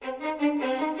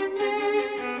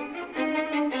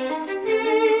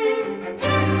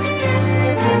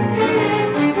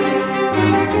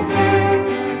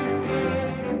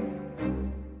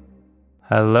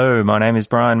Hello, my name is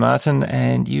Brian Martin,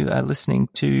 and you are listening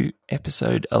to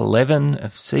episode 11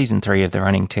 of season 3 of the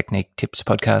Running Technique Tips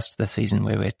podcast, the season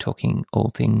where we're talking all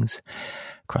things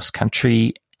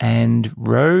cross-country and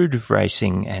road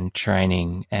racing and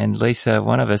training. And Lisa,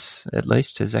 one of us at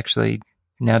least, has actually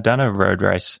now done a road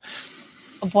race.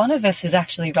 One of us is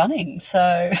actually running,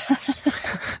 so...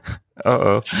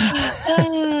 Uh-oh.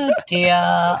 Oh, dear,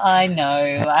 I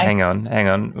know. Hang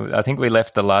on. I think we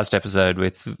left the last episode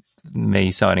with me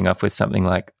signing off with something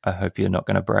like, I hope you're not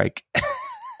going to break.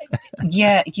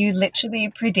 Yeah, you literally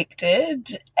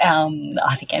predicted,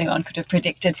 I think anyone could have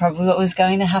predicted probably what was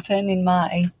going to happen in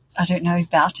my, I don't know,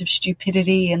 bout of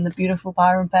stupidity in the beautiful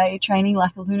Byron Bay, training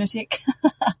like a lunatic.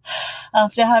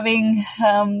 After having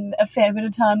a fair bit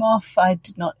of time off, I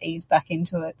did not ease back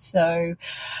into it. So,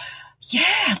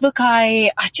 yeah, look,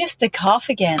 I just the calf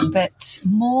again, but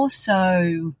more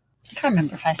so, I can't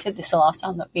remember if I said this the last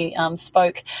time that we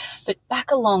spoke, but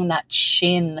back along that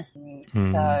shin.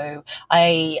 So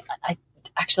I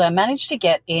managed to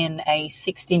get in a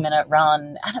 60-minute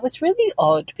run, and it was really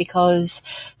odd because,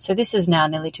 so this is now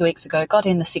nearly 2 weeks ago, got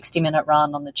in the 60-minute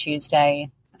run on the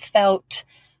Tuesday, felt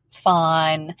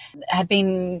fine, had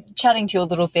been chatting to you a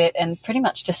little bit and pretty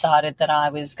much decided that I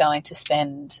was going to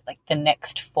spend like the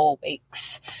next 4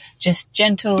 weeks just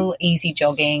gentle, easy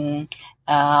jogging.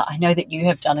 I know that you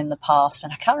have done in the past,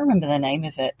 and I can't remember the name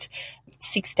of it,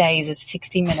 6 days of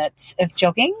 60 minutes of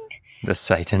jogging. The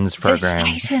Satan's program.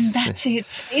 The Satan, that's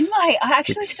it. I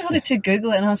actually started to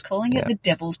Google it, and I was calling it the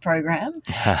Devil's program.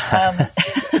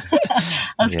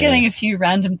 I was getting a few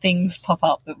random things pop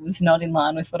up that was not in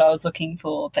line with what I was looking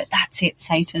for, but that's it,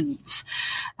 Satan's.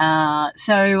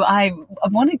 So I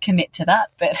want to commit to that,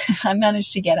 but I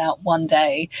managed to get out one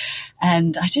day,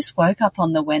 and I just woke up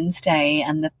on the Wednesday,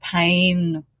 and the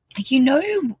pain,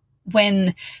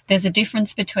 when there's a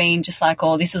difference between just like,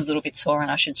 oh, this is a little bit sore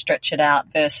and I should stretch it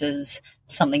out versus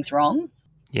something's wrong.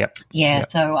 Yep. Yeah,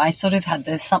 so I sort of had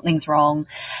the something's wrong,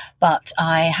 but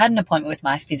I had an appointment with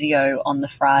my physio on the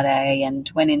Friday and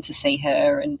went in to see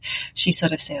her, and she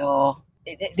sort of said, oh,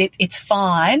 it's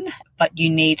fine, but you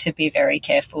need to be very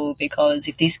careful because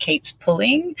if this keeps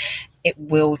pulling, it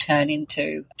will turn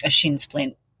into a shin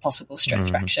splint, possible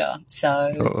stress fracture.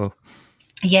 So...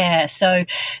 Yeah, so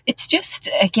it's just,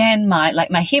 again,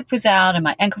 my hip was out and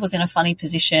my ankle was in a funny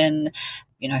position,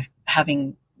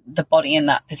 having the body in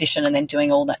that position and then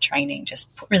doing all that training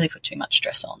just really put too much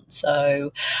stress on.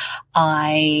 So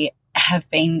I have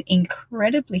been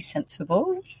incredibly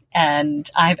sensible, and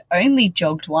I've only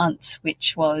jogged once,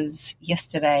 which was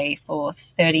yesterday for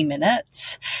 30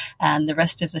 minutes, and the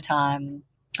rest of the time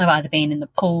I've either been in the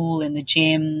pool, in the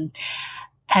gym,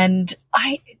 and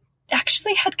I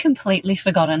actually had completely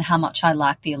forgotten how much I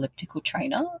like the elliptical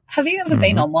trainer. Have you ever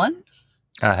been on one?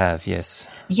 I have, yes.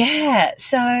 Yeah,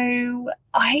 so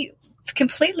I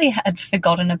completely had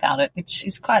forgotten about it, which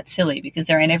is quite silly because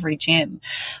they're in every gym.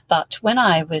 But when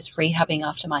I was rehabbing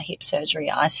after my hip surgery,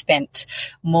 I spent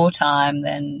more time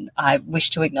than I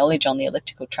wish to acknowledge on the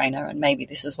elliptical trainer, and maybe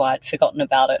this is why I'd forgotten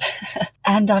about it.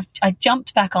 And I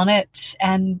jumped back on it,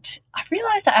 and I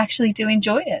realised I actually do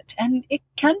enjoy it, and it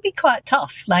can be quite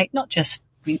tough, like not just,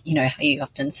 how you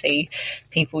often see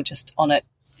people just on it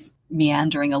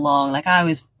meandering along. Like I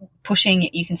was pushing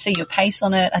it, you can see your pace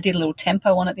on it. I did a little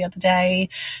tempo on it the other day,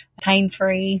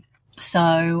 pain-free.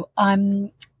 So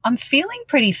I'm feeling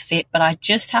pretty fit, but I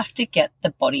just have to get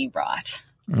the body right.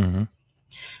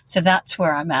 So that's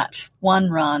where I'm at. 1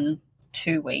 run,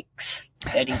 2 weeks,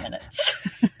 30 minutes.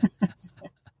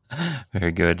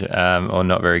 Very good. Or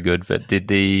not very good, but did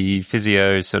the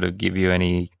physio sort of give you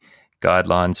any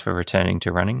guidelines for returning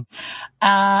to running?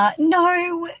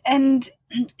 No, and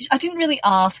I didn't really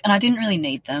ask, and I didn't really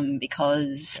need them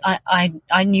because I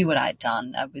knew what I'd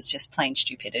done. I was just plain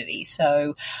stupidity.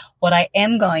 So what I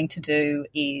am going to do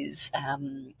is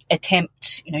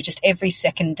attempt, just every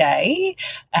second day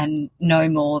and no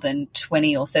more than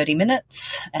 20 or 30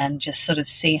 minutes, and just sort of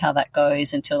see how that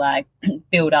goes until I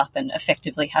build up and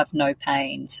effectively have no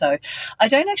pain. So I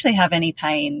don't actually have any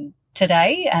pain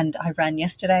today, and I ran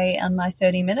yesterday on my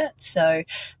 30 minutes. So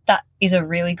that is a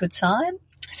really good sign.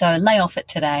 So lay off it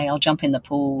today. I'll jump in the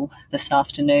pool this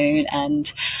afternoon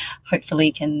and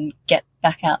hopefully can get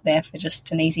back out there for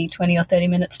just an easy 20 or 30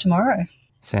 minutes tomorrow.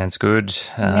 Sounds good.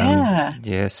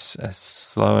 Yes, a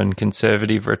slow and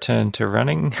conservative return to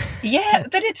running. Yeah,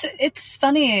 but it's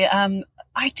funny.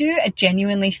 I do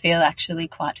genuinely feel actually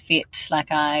quite fit.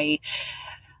 I'm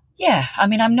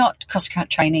not cross-country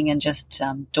training and just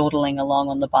dawdling along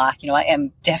on the bike. I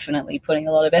am definitely putting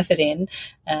a lot of effort in,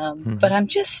 but I'm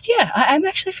just, I'm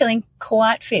actually feeling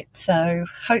quite fit. So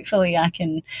hopefully I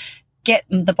can get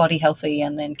the body healthy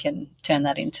and then can turn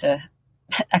that into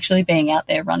actually being out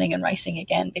there running and racing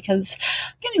again, because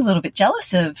I'm getting a little bit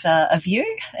jealous of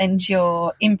you and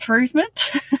your improvement.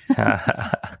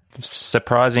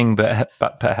 Surprising,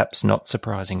 but perhaps not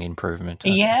surprising improvement.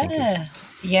 Yeah.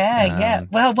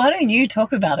 Well, why don't you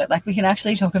talk about it? Like, we can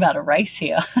actually talk about a race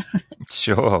here.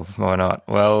 Sure, why not?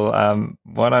 Well,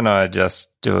 why don't I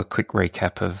just do a quick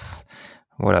recap of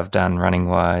what I've done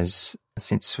running-wise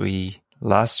since we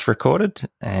last recorded,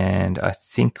 and I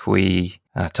think we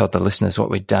told the listeners what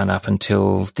we'd done up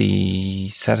until the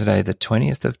Saturday the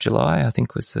 20th of July, I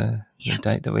think was the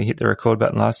date that we hit the record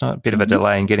button last night. A bit of a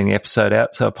delay in getting the episode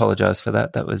out, so I apologise for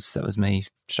that. That was me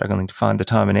struggling to find the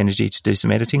time and energy to do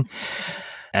some editing.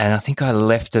 And I think I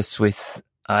left us with,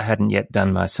 I hadn't yet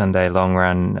done my Sunday long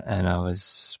run, and I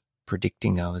was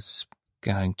predicting I was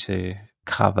going to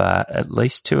cover at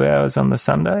least 2 hours on the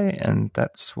Sunday, and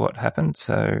that's what happened.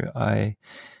 So I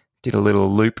did a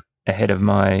little loop ahead of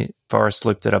my forest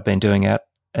loop that I've been doing out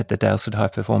at the Daylesford High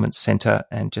Performance Centre,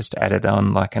 and just added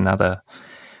on like another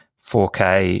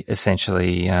 4K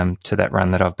essentially to that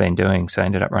run that I've been doing. So I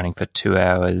ended up running for 2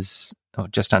 hours, or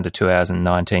just under 2 hours and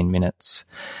 19 minutes,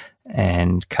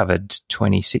 and covered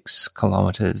 26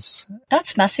 kilometres.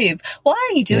 That's massive. Why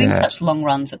are you doing such long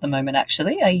runs at the moment,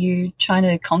 actually? Are you trying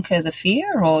to conquer the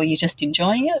fear, or are you just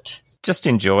enjoying it? Just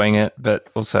enjoying it, but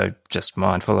also just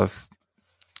mindful of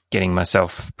getting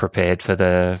myself prepared for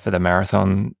the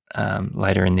marathon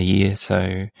later in the year. So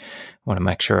I want to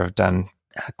make sure I've done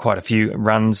quite a few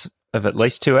runs of at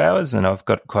least 2 hours, and I've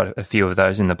got quite a few of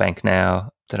those in the bank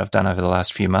now that I've done over the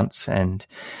last few months, and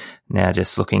now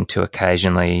just looking to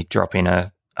occasionally drop in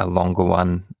a longer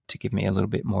one to give me a little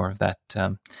bit more of that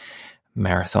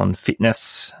marathon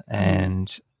fitness.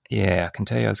 And yeah, I can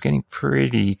tell you I was getting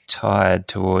pretty tired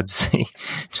towards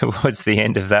the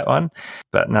end of that one,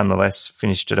 but nonetheless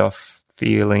finished it off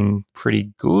feeling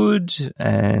pretty good.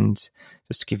 And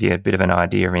just to give you a bit of an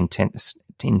idea of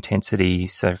intensity,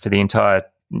 so for the entire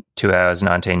 2 hours,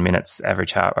 19 minutes,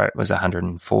 average heart rate was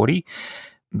 140,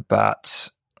 but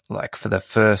like for the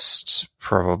first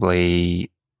probably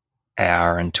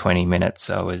hour and 20 minutes,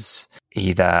 I was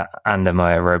either under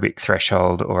my aerobic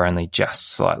threshold or only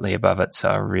just slightly above it. So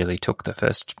I really took the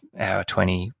first hour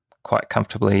 20 quite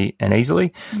comfortably and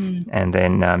easily, and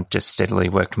then just steadily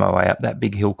worked my way up that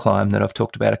big hill climb that I've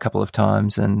talked about a couple of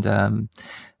times, and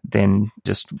then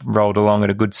just rolled along at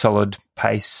a good solid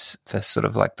pace for sort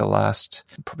of like the last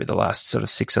sort of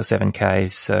 6 or 7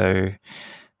 Ks. So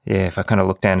yeah, if I kind of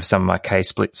look down to some of my K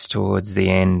splits towards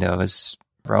the end, I was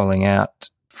rolling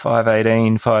out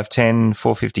 5:18, 5:10,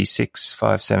 4:56,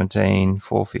 5:17,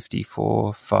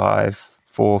 4:54,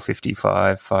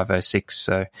 4:55, 5:06.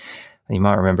 So you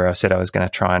might remember I said I was going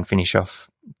to try and finish off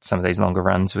some of these longer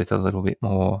runs with a little bit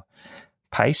more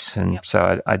pace, and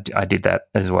so I did that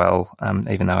as well,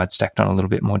 even though I'd stacked on a little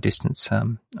bit more distance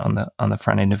on the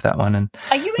front end of that one. And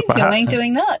are you enjoying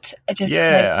doing that? Just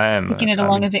I am taking it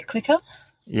along a bit quicker.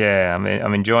 Yeah,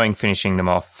 I'm enjoying finishing them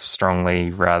off strongly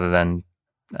rather than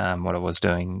what I was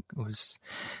doing was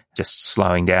just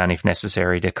slowing down if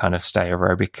necessary to kind of stay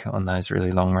aerobic on those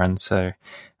really long runs. So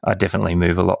I definitely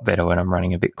move a lot better when I'm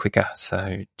running a bit quicker.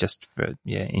 So just for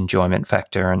enjoyment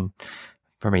factor, and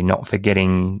probably not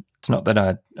forgetting. It's not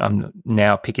that I'm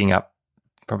now picking up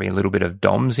probably a little bit of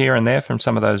DOMS here and there from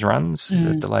some of those runs,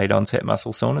 the delayed onset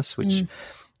muscle soreness, which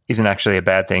isn't actually a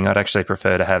bad thing. I'd actually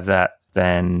prefer to have that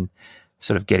than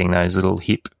sort of getting those little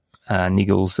hip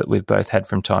niggles that we've both had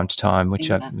from time to time, which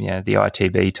the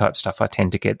ITB type stuff, I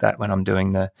tend to get that when I'm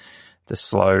doing the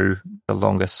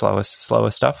longer, slower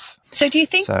stuff. So do you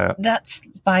think that's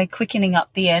by quickening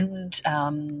up the end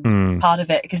part of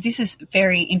it? Because this is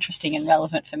very interesting and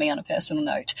relevant for me on a personal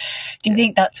note. Do you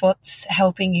think that's what's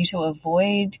helping you to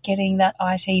avoid getting that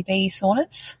ITB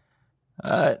soreness?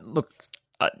 Look,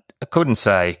 I couldn't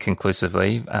say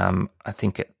conclusively. I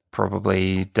think it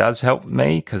probably does help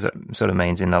me, because it sort of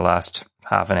means in the last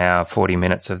half an hour, 40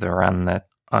 minutes of the run that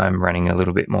I'm running a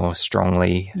little bit more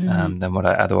strongly than what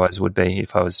I otherwise would be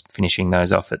if I was finishing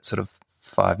those off at sort of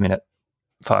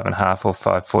 5.5 or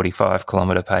 5:45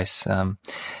 kilometre pace.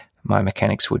 My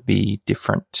mechanics would be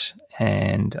different,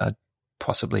 and I'd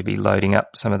possibly be loading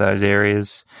up some of those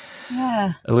areas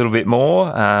a little bit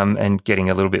more, and getting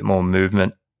a little bit more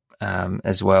movement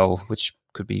as well, which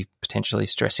could be potentially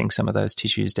stressing some of those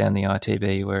tissues down the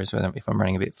ITB, whereas if I'm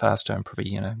running a bit faster, I'm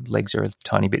probably, legs are a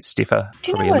tiny bit stiffer,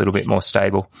 probably a little bit more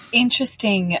stable.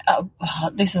 Interesting.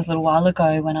 This is a little while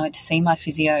ago when I went to see my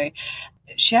physio.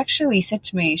 She actually said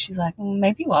to me, she's like,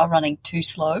 maybe you are running too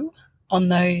slow on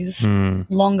those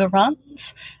longer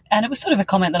runs. And it was sort of a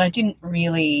comment that I didn't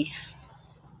really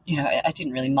I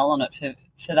didn't really mull on it for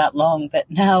that long. But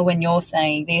now when you're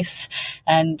saying this,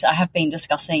 and I have been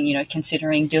discussing,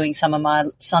 considering doing some of my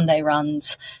Sunday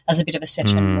runs as a bit of a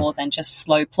session more than just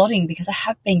slow plodding, because I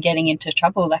have been getting into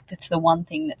trouble. Like, that's the one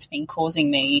thing that's been causing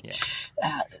me,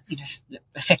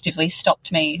 effectively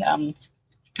stopped me and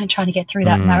trying to get through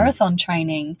that marathon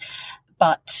training.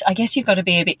 But I guess you've got to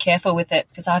be a bit careful with it,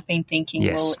 because I've been thinking,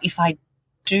 well, if I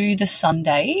do the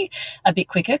Sunday a bit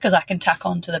quicker, because I can tack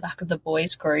on to the back of the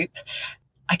boys group,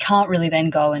 I can't really then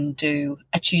go and do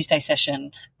a Tuesday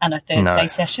session and a Thursday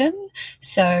session.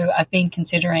 So I've been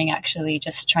considering actually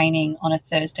just training on a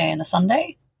Thursday and a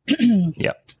Sunday.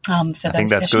 Yep. I think that's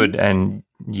sessions. good. And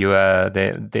you are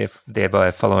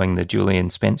thereby following the Julian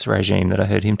Spence regime that I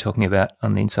heard him talking about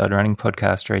on the Inside Running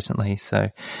podcast recently. So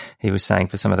he was saying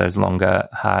for some of those longer,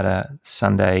 harder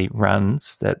Sunday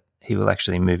runs that he will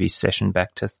actually move his session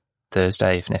back to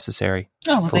Thursday if necessary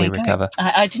to fully recover.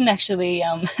 I didn't actually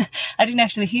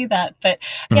hear that, but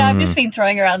I've just been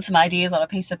throwing around some ideas on a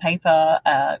piece of paper,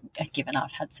 given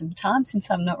I've had some time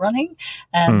since I'm not running,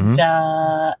 and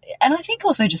I think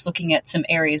also just looking at some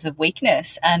areas of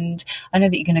weakness. And I know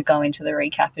that you're going to go into the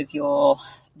recap of your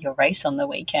race on the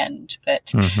weekend,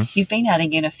 but you've been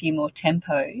adding in a few more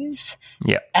tempos.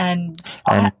 Yeah. And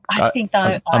I think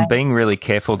that I'm being really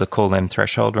careful to call them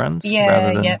threshold runs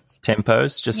rather than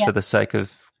tempos, just for the sake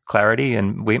of clarity.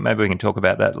 And maybe we can talk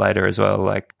about that later as well,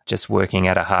 like just working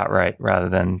at a heart rate rather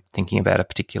than thinking about a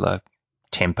particular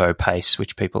tempo pace,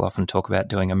 which people often talk about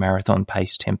doing a marathon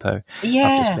pace tempo. Yeah.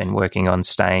 I've just been working on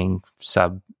staying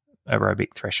sub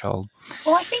aerobic threshold.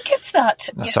 Well, I think it's that.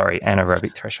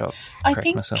 Anaerobic threshold. I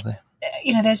think myself there.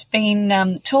 There's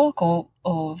been talk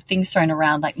or things thrown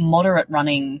around like moderate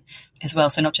running as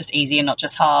well. So not just easy and not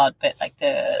just hard, but like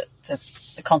the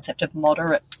concept of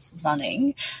moderate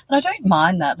running. And I don't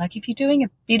mind that. Like if you're doing a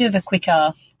bit of a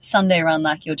quicker Sunday run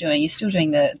like you're still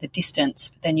doing the distance,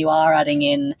 but then you are adding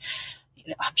in,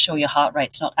 I'm sure your heart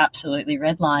rate's not absolutely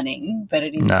redlining, but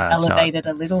it is elevated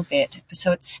a little bit.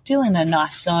 So it's still in a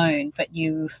nice zone, but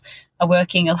you are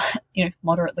working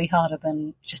moderately harder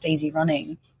than just easy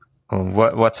running.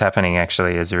 Well, what's happening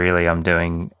actually is really I'm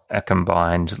doing a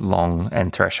combined long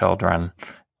and threshold run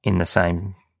in the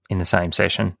same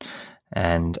session,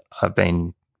 and I've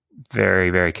been very,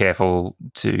 very careful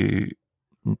to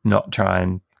not try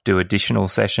and do additional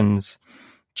sessions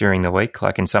during the week.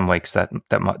 Like in some weeks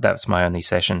that's my only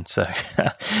session, so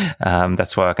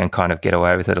that's why I can kind of get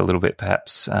away with it a little bit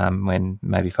perhaps, when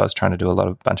maybe if I was trying to do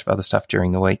a bunch of other stuff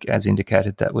during the week, as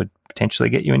indicated, that would potentially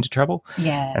get you into trouble.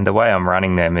 Yeah. And the way I'm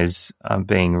running them is I'm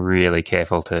being really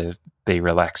careful to be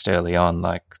relaxed early on.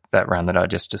 Like that run that I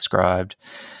just described,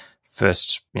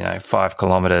 first 5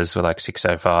 kilometers were like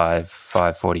 6:05,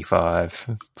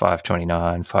 5:45,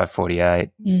 5:29,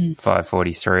 5:48,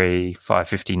 5:43,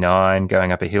 5:59,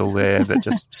 going up a hill there, but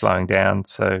just slowing down.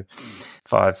 So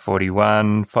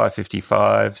 5:41,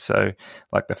 5:55. So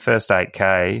like the first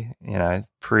 8K,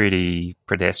 pretty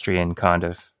pedestrian kind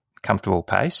of comfortable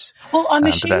pace. Well, I'm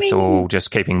assuming but that's all just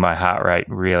keeping my heart rate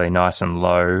really nice and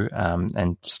low,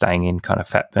 and staying in kind of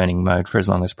fat burning mode for as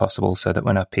long as possible, so that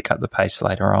when I pick up the pace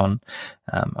later on,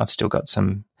 I've still got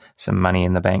some money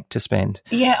in the bank to spend.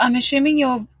 Yeah, I'm assuming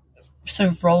you're sort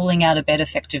of rolling out of bed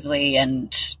effectively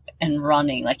and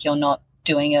running, like you're not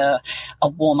doing a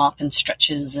warm up and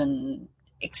stretches and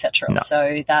etc. No.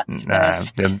 So that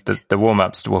first... the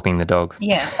warm-up's walking the dog.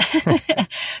 Yeah.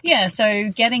 Yeah,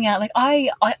 so getting out, like I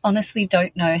honestly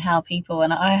don't know how people,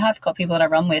 and I have got people that I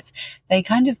run with, they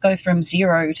kind of go from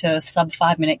 0 to sub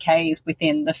 5-minute Ks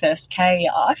within the first K.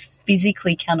 I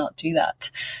physically cannot do that.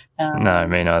 No,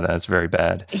 me neither. It's very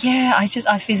bad. Yeah,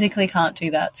 I physically can't do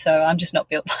that, so I'm just not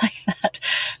built like that.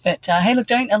 But hey, look,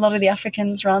 don't a lot of the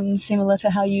Africans run similar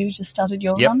to how you just started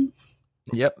your run?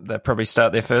 Yep, they probably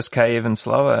start their first K even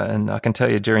slower, and I can tell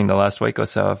you during the last week or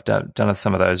so I've done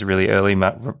some of those really early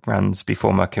runs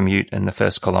before my commute, and the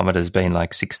first kilometre's been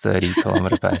like 6:30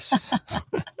 kilometre pace.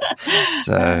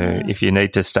 So if you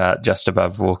need to start just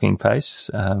above walking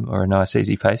pace, or a nice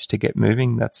easy pace to get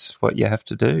moving, that's what you have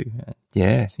to do.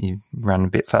 Yeah, you run a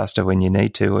bit faster when you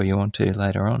need to or you want to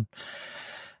later on.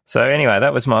 So anyway,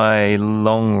 that was my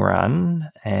long run,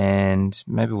 and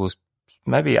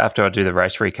maybe after I do the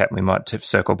race recap, we might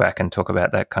circle back and talk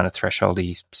about that kind of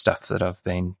thresholdy stuff that I've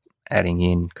been adding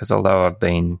in, because although I've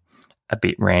been a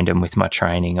bit random with my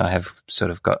training, I have sort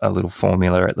of got a little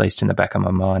formula, at least in the back of my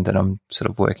mind, that I'm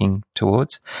sort of working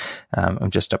towards.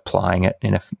 I'm just applying it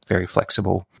in a very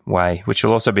flexible way, which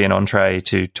will also be an entree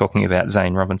to talking about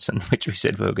Zane Robinson, which we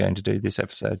said we were going to do this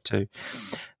episode too.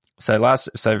 So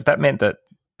that meant that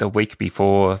the week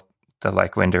before the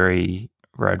Lake Wendouree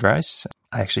road race.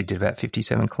 I actually did about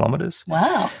 57 kilometres.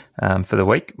 Wow. For the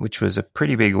week, which was a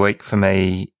pretty big week for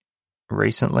me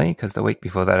recently, because the week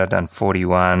before that I'd done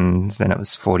 41, then it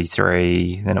was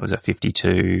 43, then it was a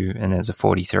 52, and there's a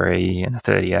 43 and a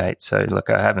 38. So look,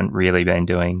 I haven't really been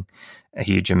doing a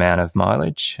huge amount of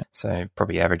mileage, so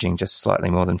probably averaging just slightly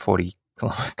more than 40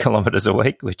 kilometres a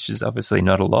week, which is obviously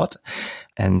not a lot.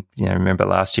 And remember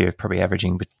last year probably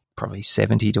averaging probably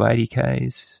 70 to 80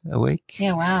 Ks a week.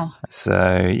 Yeah, wow.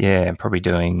 So yeah, I'm probably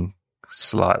doing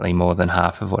slightly more than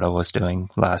half of what I was doing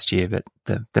last year, but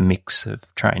the mix of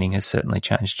training has certainly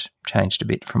changed a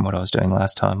bit from what I was doing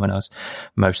last time when I was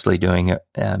mostly doing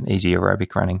easy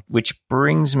aerobic running. Which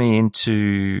brings me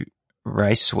into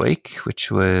race week, which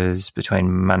was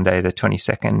between Monday the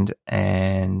 22nd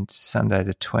and Sunday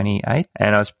the 28th.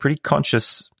 And I was pretty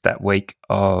conscious that week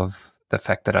of the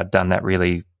fact that I'd done that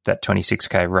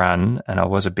 26K run, and I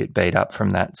was a bit beat up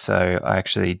from that. So I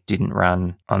actually didn't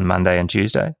run on Monday and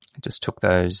Tuesday. I just took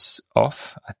those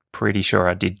off. I'm pretty sure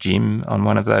I did gym on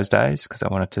one of those days because I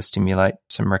wanted to stimulate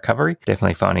some recovery.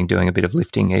 Definitely finding doing a bit of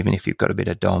lifting, even if you've got a bit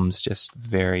of DOMS, it's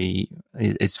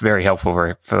very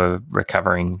helpful for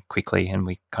recovering quickly. And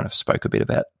we kind of spoke a bit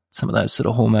about some of those sort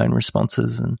of hormone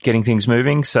responses and getting things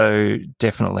moving. So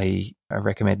definitely a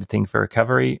recommended thing for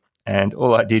recovery. And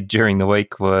all I did during the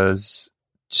week was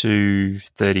 2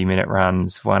 30-minute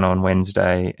runs, one on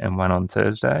Wednesday and one on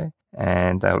Thursday.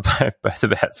 And they were both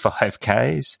about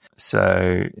 5Ks.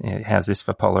 So how's this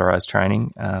for polarized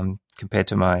training? Compared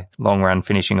to my long run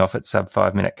finishing off at sub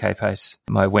 5-minute K pace.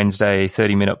 My Wednesday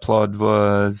 30-minute plod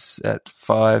was at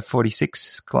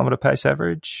 5:46 kilometre pace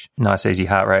average. Nice easy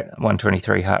heart rate,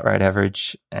 123 heart rate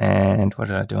average. And what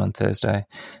did I do on Thursday?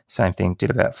 Same thing,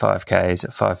 did about 5Ks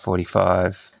at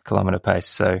 5:45 kilometre pace.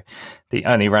 So the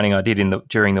only running I did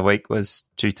during the week was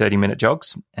 2 30-minute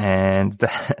jogs. And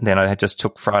then I just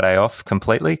took Friday off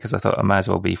completely because I thought I may as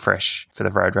well be fresh for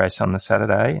the road race on the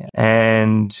Saturday.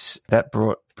 And that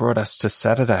brought us to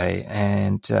Saturday,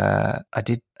 and I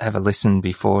did have a listen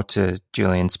before to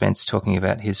Julian Spence talking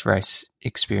about his race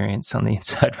experience on the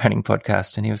Inside Running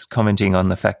podcast, and he was commenting on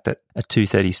the fact that a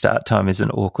 2:30 start time is an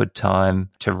awkward time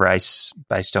to race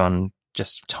based on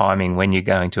just timing when you're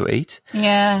going to eat.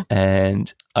 Yeah.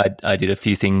 And I did a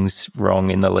few things wrong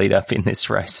in the lead up in this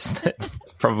race that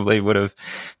probably would have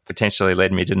potentially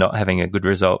led me to not having a good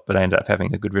result, but I ended up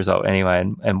having a good result anyway.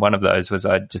 And one of those was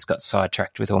I just got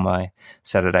sidetracked with all my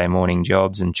Saturday morning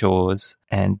jobs and chores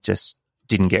and just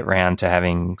didn't get round to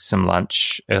having some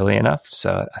lunch early enough.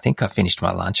 So I think I finished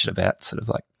my lunch at about sort of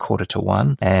like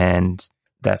 1:45, and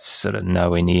that's sort of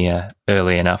nowhere near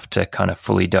early enough to kind of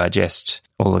fully digest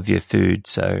all of your food.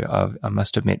 So I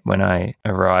must admit, when I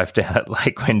arrived down at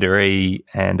Lake Wendouree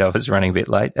and I was running a bit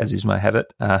late, as is my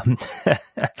habit,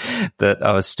 that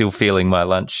I was still feeling my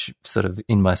lunch sort of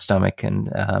in my stomach.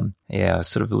 And I was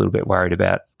sort of a little bit worried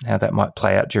about how that might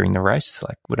play out during the race.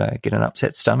 Like, would I get an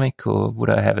upset stomach or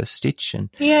would I have a stitch? And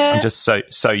I'm just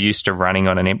so used to running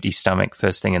on an empty stomach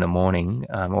first thing in the morning,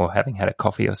 or having had a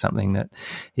coffee or something that,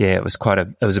 it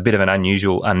was a bit of an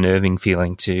unusual, unnerving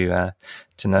feeling to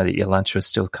know that your lunch was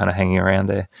still kind of hanging around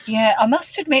there. Yeah, I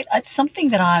must admit, it's something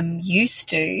that I'm used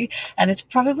to, and it's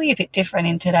probably a bit different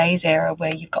in today's era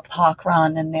where you've got Park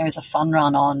Run and there is a fun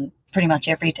run on pretty much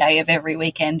every day of every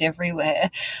weekend everywhere.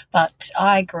 But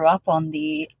I grew up on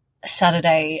the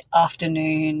Saturday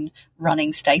afternoon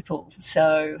running staple.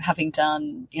 So having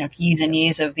done, years and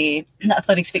years of the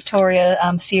Athletics Victoria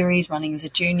series, running as a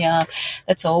junior,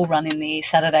 that's all run in the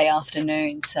Saturday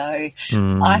afternoon. So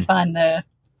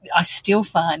I still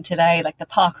find today, like the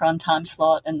Park Run time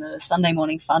slot and the Sunday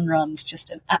morning fun run's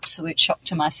just an absolute shock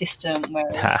to my system,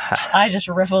 whereas I just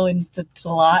revel in the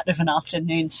delight of an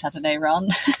afternoon Saturday run.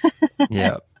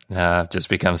 Yeah. I've just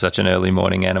become such an early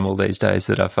morning animal these days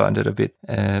that I find it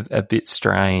a bit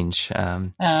strange.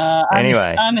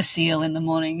 Anyway, I'm a seal in the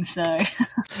morning, so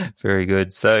very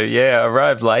good. So I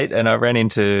arrived late and I ran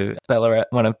into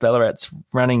one of Ballarat's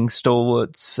running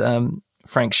stalwarts,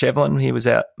 Frank Shevlin. He was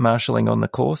out marshalling on the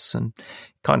course and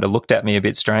kind of looked at me a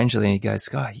bit strangely. And he goes,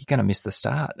 "God, you're going to miss the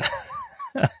start."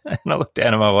 And I looked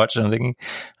down at my watch and I'm thinking,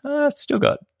 I've still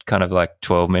got kind of like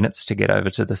 12 minutes to get over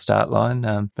to the start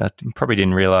line. But probably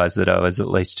didn't realise that I was at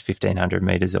least 1,500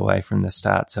 metres away from the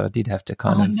start. So I did have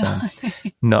to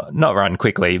not run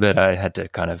quickly, but I had to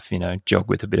kind of, jog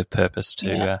with a bit of purpose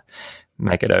to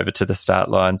make it over to the start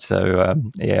line. So,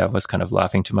 I was kind of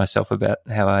laughing to myself about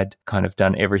how I'd kind of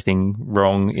done everything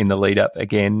wrong in the lead up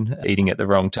again, eating at the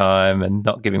wrong time and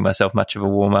not giving myself much of a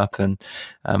warm up, and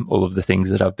all of the things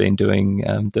that I've been doing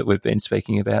that we've been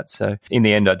speaking about. So in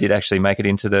the end, I did actually make it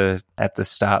at the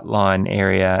start line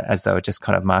area as they were just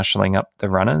kind of marshalling up the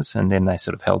runners, and then they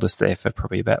sort of held us there for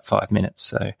probably about 5 minutes.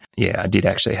 So I did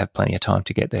actually have plenty of time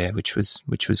to get there, which was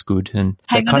good. And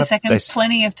hang on a second,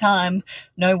 plenty of time,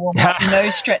 no warm up, no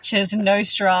stretches, no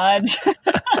strides.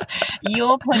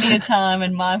 Your plenty of time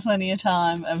and my plenty of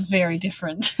time are very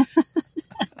different.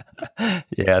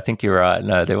 Yeah, I think you're right.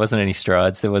 No, there wasn't any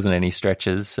strides. There wasn't any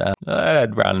stretches.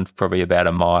 I'd run probably about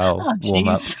a mile warm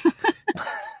up.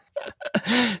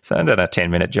 So I done a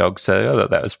 10-minute jog. So I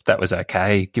thought that was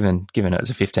okay, given it was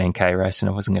a 15K race and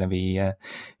I wasn't going to be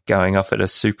going off at a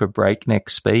super breakneck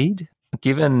speed.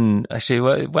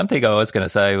 Actually, one thing I was going to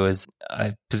say was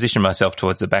I positioned myself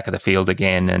towards the back of the field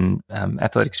again, and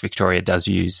Athletics Victoria does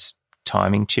use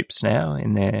timing chips now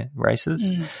in their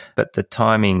races, but the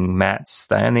timing mats,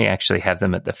 they only actually have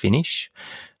them at the finish.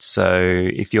 So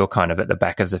if you're kind of at the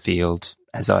back of the field,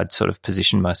 as I'd sort of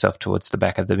positioned myself towards the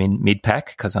back of the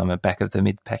mid-pack, because I'm a back of the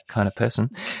mid-pack kind of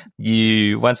person,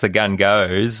 once the gun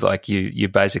goes, like you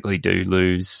basically do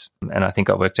lose. And I think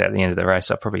I worked out at the end of the race,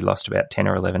 I probably lost about 10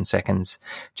 or 11 seconds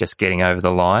just getting over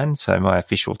the line. So my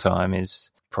official time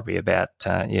is probably about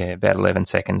 11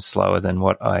 seconds slower than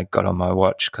what I got on my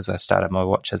watch, because I started my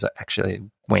watch as I actually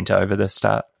went over the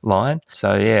start line.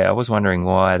 So I was wondering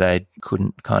why they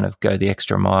couldn't kind of go the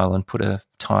extra mile and put a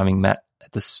timing mat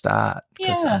at the start.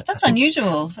 Yeah, that's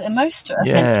unusual. Most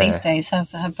events these days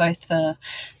have both the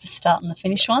start and the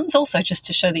finish ones, also just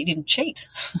to show that you didn't cheat.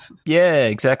 Yeah,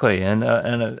 exactly. And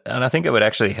I think it would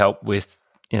actually help with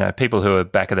people who are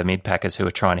back of the mid-packers who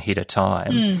are trying to hit a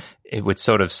time. It would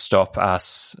sort of stop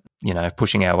us,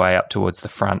 pushing our way up towards the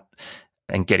front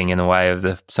and getting in the way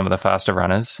of some of the faster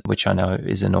runners, which I know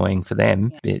is annoying for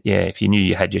them. But if you knew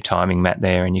you had your timing mat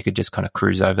there and you could just kind of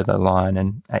cruise over the line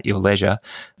and at your leisure,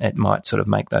 it might sort of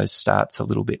make those starts a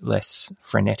little bit less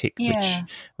frenetic,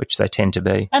 which they tend to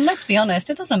be. And let's be honest,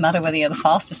 it doesn't matter whether you're the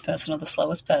fastest person or the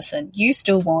slowest person. You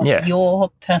still want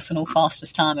your personal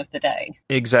fastest time of the day.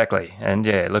 Exactly. And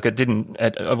look,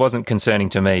 it wasn't concerning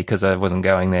to me because I wasn't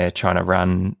going there trying to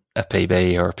run a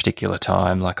PB or a particular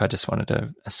time. Like I just wanted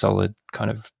a solid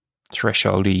kind of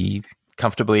thresholdy,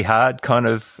 comfortably hard kind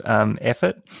of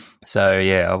effort. So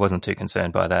I wasn't too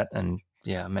concerned by that, and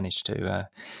I managed to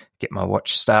get my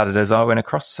watch started as I went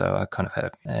across. So I kind of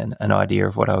had an idea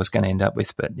of what I was going to end up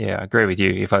with. But I agree with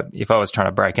you. If I was trying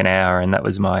to break an hour and that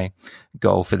was my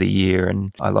goal for the year,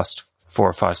 and I lost 4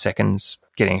 or 5 seconds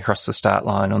getting across the start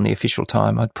line on the official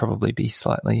time, I'd probably be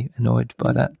slightly annoyed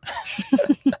by that.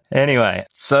 Anyway,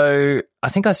 so I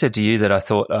think I said to you that I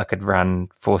thought I could run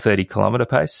 4:30 kilometre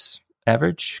pace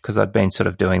average, because I'd been sort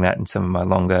of doing that in some of my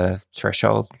longer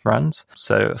threshold runs.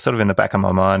 So sort of in the back of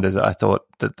my mind, I thought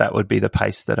that would be the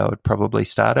pace that I would probably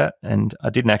start at. And I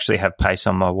didn't actually have pace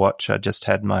on my watch. I just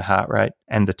had my heart rate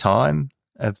and the time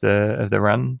of the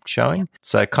run showing.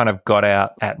 So I kind of got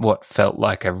out at what felt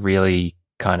like a really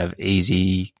kind of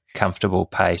easy, comfortable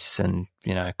pace, and,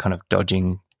 kind of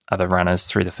dodging other runners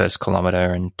through the first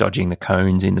kilometre and dodging the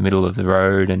cones in the middle of the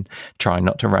road and trying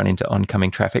not to run into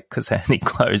oncoming traffic because they only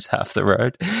close half the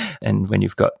road. And when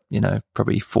you've got,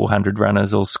 probably 400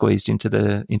 runners all squeezed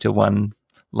into one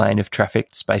lane of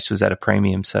traffic, space was at a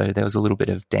premium. So there was a little bit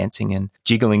of dancing and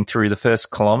jiggling through the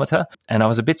first kilometre. And I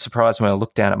was a bit surprised when I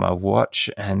looked down at my watch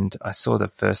and I saw the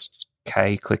first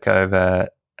K click over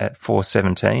at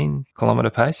 4:17 kilometre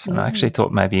pace, and I actually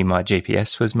thought maybe my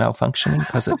GPS was malfunctioning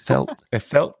because it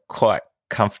felt quite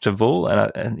comfortable,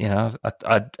 and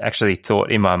I actually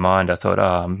thought in my mind, I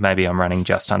thought, maybe I'm running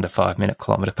just under 5-minute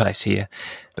kilometre pace here,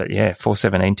 but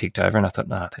 4:17 ticked over, and I thought,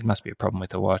 no, there must be a problem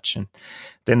with the watch. And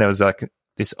then there was like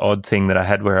this odd thing that I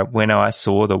had where when I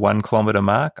saw the 1 kilometre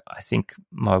mark, I think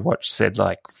my watch said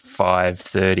like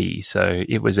 5:30, so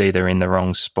it was either in the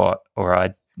wrong spot or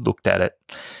I looked at it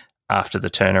after the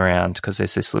turnaround, because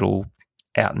there's this little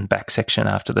out and back section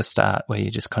after the start where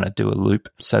you just kind of do a loop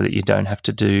so that you don't have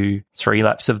to do 3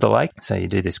 laps of the lake. So you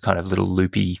do this kind of little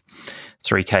loopy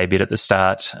 3K bit at the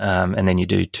start, and then you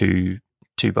do 2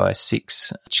 by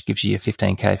 6, which gives you a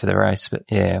 15K for the race. But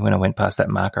when I went past that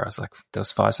marker, I was like, there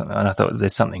was 5 something, and I thought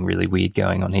there's something really weird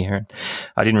going on here. And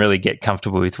I didn't really get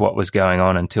comfortable with what was going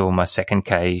on until my second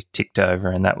K ticked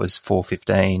over, and that was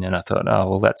 4:15. And I thought,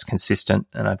 oh, well, that's consistent,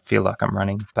 and I feel like I'm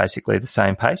running basically the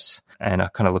same pace. And I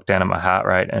kind of looked down at my heart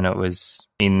rate, and it was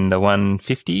in the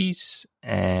 150s,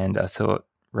 and I thought,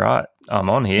 right,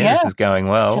 I'm on here. This is going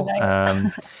well.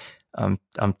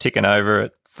 I'm ticking over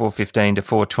at 4:15 to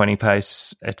 4:20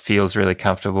 pace. It feels really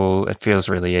comfortable. It feels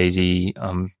really easy.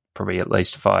 I'm probably at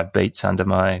least 5 beats under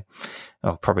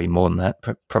probably more than that,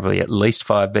 probably at least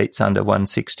 5 beats under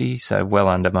 160, so well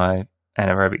under my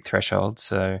anaerobic threshold.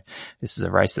 So this is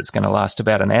a race that's going to last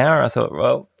about an hour. I thought,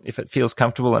 well, if it feels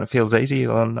comfortable and it feels easy,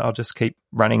 then I'll just keep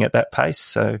running at that pace.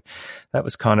 So that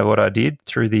was kind of what I did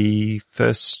through the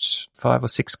first 5 or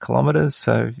 6 kilometres.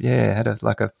 So yeah, I had a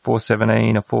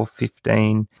 4:17, a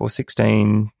 4:15,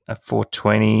 4:16, a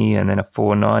 4:20, and then a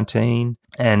 4:19.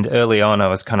 And early on, I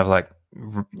was kind of like,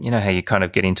 you know how you kind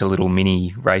of get into little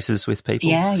mini races with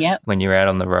people when you're out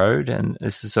on the road, and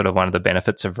this is sort of one of the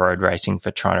benefits of road racing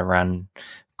for trying to run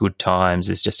good times,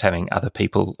 is just having other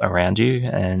people around you.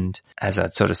 And as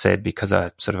I'd sort of said, because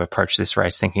I sort of approached this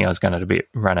race thinking I was going to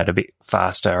run it a bit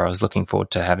faster, I was looking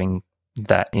forward to having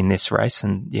that in this race.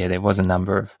 And yeah, there was a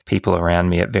number of people around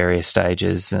me at various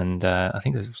stages, and I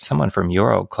think there's someone from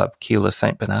your old club, Keilor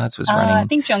St Bernard's, was running. I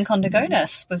think John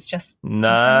Condagonis was just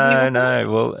no.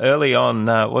 Well, early on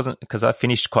it wasn't, because I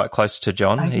finished quite close to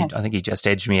John. Okay. I think he just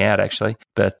edged me out actually.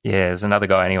 But yeah, there's another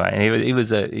guy anyway, and he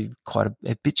was quite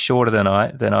a bit shorter than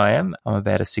I am. I'm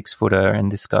about a 6-footer, and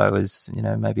this guy was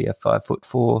maybe a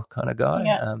 5'4" kind of guy.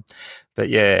 Yeah. But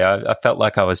yeah, I felt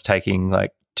like I was taking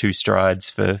like 2 strides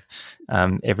for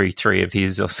every 3 of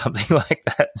his or something like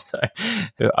that.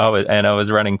 So I was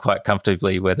running quite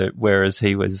comfortably, whereas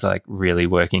he was like really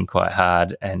working quite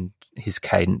hard, and his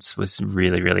cadence was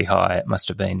really, really high. It must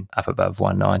have been up above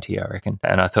 190, I reckon.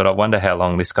 And I thought, I wonder how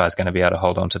long this guy's going to be able to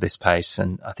hold on to this pace.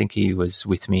 And I think he was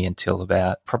with me until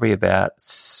probably about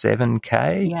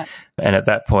 7K. Yeah. And at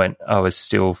that point, I was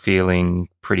still feeling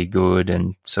pretty good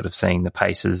and sort of seeing the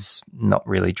paces not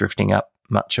really drifting up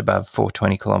much above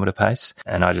 4:20 kilometre pace.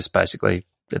 And I just basically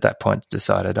at that point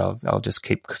decided I'll just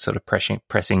keep sort of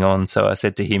pressing on. So I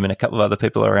said to him and a couple of other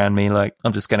people around me, like,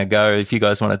 I'm just going to go. If you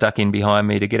guys want to duck in behind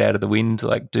me to get out of the wind,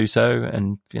 like, do so.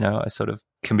 And, I sort of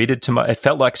committed to it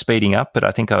felt like speeding up, but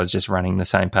I think I was just running the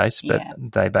same pace. But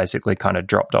they basically kind of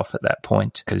dropped off at that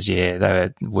point because, they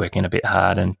were working a bit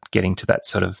hard and getting to that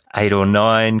sort of 8 or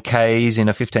 9 Ks in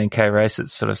a 15K race.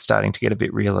 It's sort of starting to get a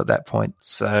bit real at that point.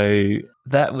 So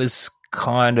that was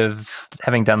kind of,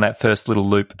 having done that first little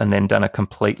loop and then done a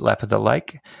complete lap of the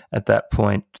lake. At that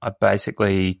point, I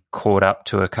basically caught up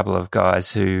to a couple of guys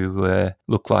who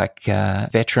looked like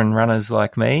veteran runners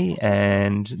like me,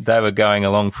 and they were going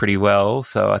along pretty well.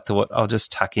 So I thought I'll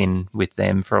just tuck in with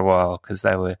them for a while because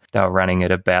they were running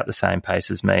at about the same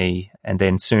pace as me. And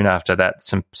then soon after that,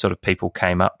 some sort of people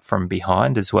came up from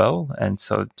behind as well. And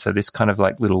so this kind of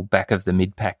like little back of the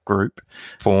mid-pack group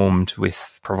formed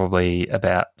with probably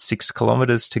about 6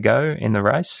 kilometres to go in the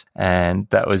race. And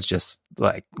that was just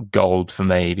like gold for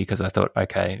me because I thought,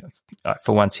 okay,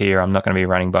 for once here, I'm not going to be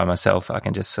running by myself. I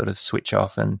can just sort of switch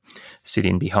off and sit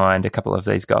in behind a couple of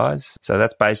these guys. So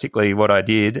that's basically what I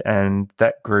did. And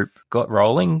that group got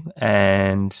rolling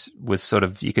and was sort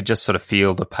of, you could just sort of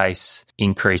feel the pace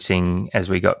increasing as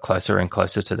we got closer and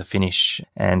closer to the finish.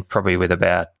 And probably with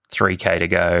about 3K to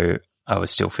go, I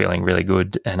was still feeling really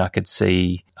good, and I could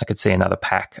see another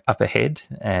pack up ahead,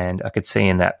 and I could see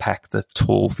in that pack the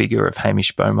tall figure of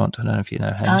Hamish Beaumont. I don't know if you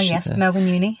know Hamish. Oh, yes,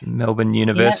 Melbourne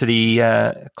University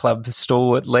club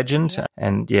stalwart legend. Yep.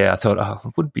 And I thought,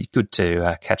 it would be good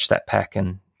to catch that pack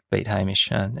and beat Hamish,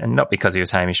 and not because he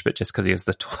was Hamish, but just because he was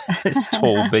this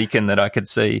tall beacon that I could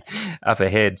see up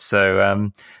ahead.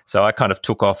 So I kind of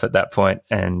took off at that point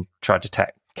and tried to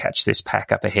catch this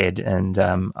pack up ahead, and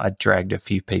I dragged a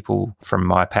few people from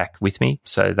my pack with me.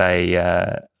 So they,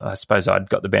 I suppose I'd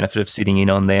got the benefit of sitting in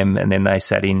on them, and then they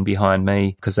sat in behind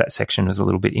me because that section was a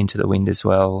little bit into the wind as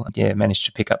well. Managed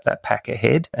to pick up that pack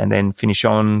ahead and then finish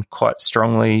on quite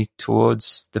strongly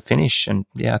towards the finish. And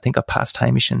I think I passed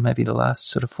Hamish in maybe the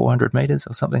last sort of 400 metres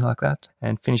or something like that,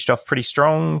 and finished off pretty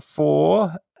strong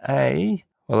for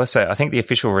well, let's say I think the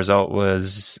official result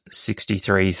was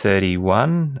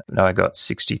 63:31. I got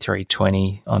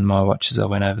 63:20 on my watch as I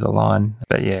went over the line.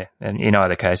 But and in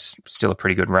either case, still a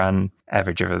pretty good run,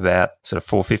 average of about sort of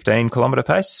 4:15 kilometre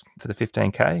pace for the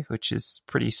 15K, which is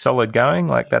pretty solid going.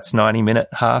 Like that's 90-minute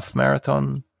half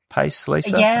marathon pace,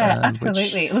 Lisa. Yeah,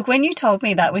 absolutely. Look, when you told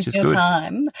me that was your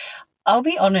time, I'll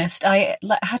be honest, I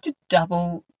had to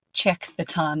double check the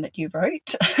time that you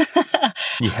wrote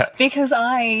because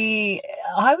I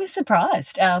was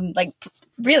surprised,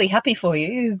 really happy for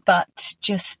you, but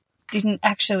just didn't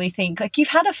actually think, like, you've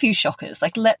had a few shockers,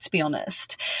 like, let's be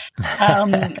honest,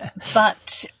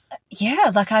 but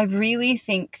Yeah, like I really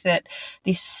think that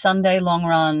this Sunday long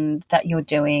run that you're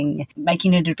doing,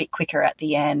 making it a bit quicker at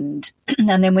the end,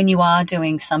 and then when you are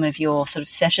doing some of your sort of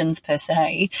sessions per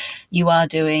se, you are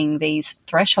doing these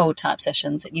threshold type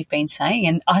sessions that you've been saying,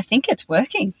 and I think it's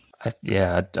working. I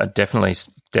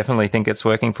definitely think it's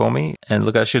working for me. And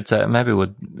look, I should say, maybe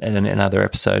in another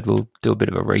episode, we'll do a bit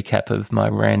of a recap of my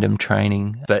random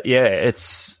training. But yeah,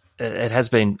 it has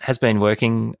been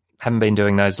working. Haven't been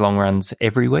doing those long runs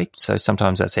every week. So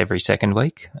sometimes that's every second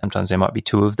week. Sometimes there might be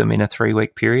 2 of them in a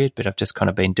 3-week period, but I've just kind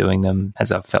of been doing them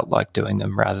as I've felt like doing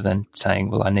them rather than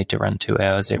saying, well, I need to run 2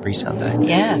 hours every Sunday.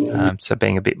 Yeah. So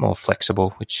being a bit more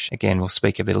flexible, which again, we'll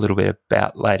speak a little bit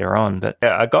about later on. But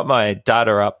I got my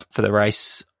data up for the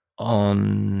race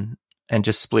and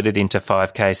just split it into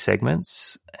 5K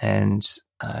segments. And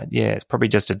it's probably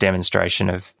just a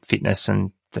demonstration of fitness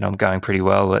and that I'm going pretty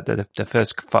well. The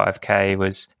first 5K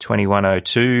was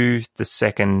 21:02. The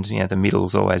second, the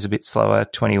middle's always a bit slower,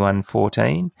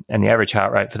 21:14. And the average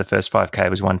heart rate for the first 5K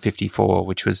was 154,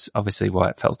 which was obviously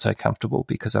why it felt so comfortable,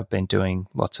 because I've been doing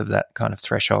lots of that kind of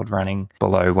threshold running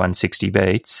below 160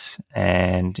 beats.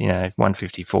 And,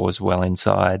 154 is well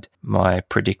inside my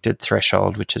predicted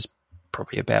threshold, which is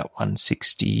probably about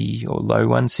 160 or low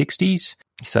 160s.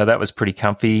 So that was pretty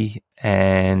comfy.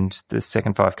 And the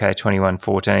second 5K,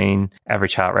 21:14,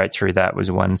 average heart rate through that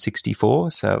was 164.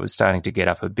 So it was starting to get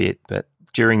up a bit. But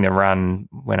during the run,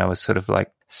 when I was sort of like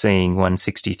seeing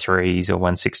 163s or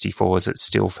 164s, it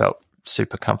still felt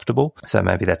super comfortable. So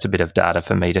maybe that's a bit of data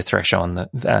for me to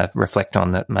reflect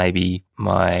on, that maybe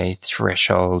my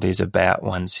threshold is about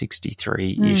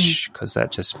 163-ish, because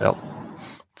that just felt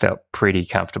pretty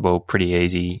comfortable, pretty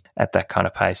easy at that kind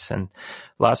of pace. And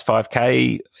last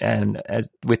 5K, and as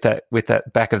with that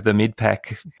back of the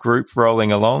mid-pack group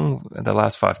rolling along, the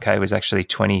last 5K was actually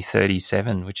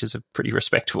 20:37, which is a pretty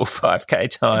respectable 5K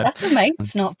time. That's amazing.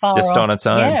 It's not far just off. On its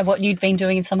own. Yeah, what you'd been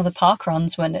doing in some of the park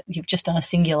runs when you've just done a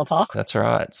singular park. That's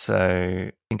right. So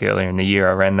I think earlier in the year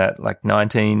I ran that like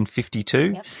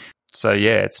 19:52. Yep. So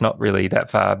yeah, it's not really that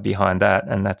far behind that,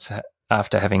 and that's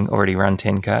after having already run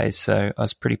 10Ks. So I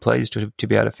was pretty pleased to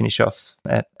be able to finish off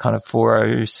at kind of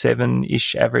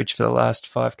 4:07-ish average for the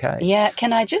last 5K. Yeah,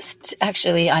 can I just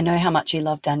I know how much you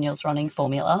love Daniel's running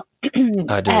formula.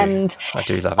 I do. And I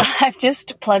do love it. I've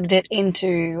just plugged it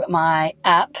into my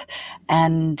app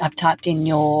and I've typed in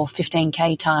your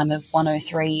 15K time of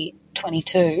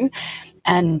 1:03:22,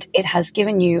 and it has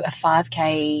given you a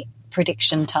 5K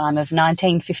prediction time of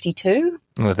 19:52.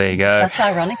 Well, there you go. That's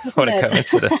ironic, isn't it? What a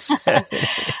coincidence.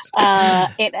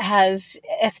 It has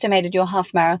estimated your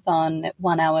half marathon at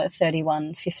 1 hour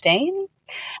 31:15.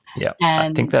 Yeah, I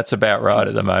think that's about right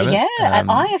at the moment. Yeah, and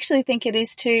I actually think it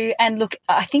is too. And look,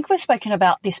 I think we've spoken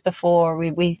about this before.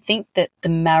 We think that the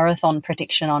marathon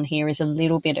prediction on here is a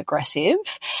little bit aggressive.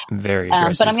 Very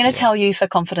aggressive. But I'm going to tell you, for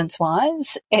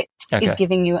confidence-wise, it is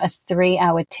giving you a 3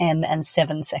 hour 10 and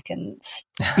 7 seconds.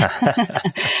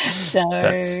 So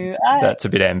that's a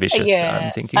bit ambitious, yeah,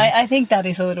 I'm thinking. I think that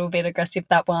is a little bit aggressive,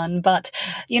 that one. But,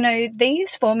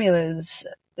 these formulas,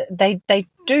 they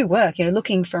do work,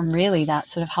 looking from really that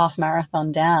sort of half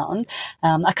marathon down.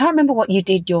 I can't remember what you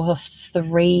did your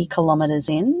 3 kilometres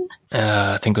in.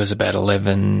 I think it was about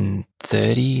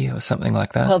 11:30 or something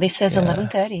like that. Well, this says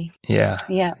 11:30. Yeah.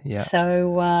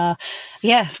 So,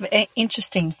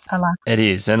 interesting. I like it. It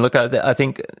is. And look, I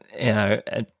think,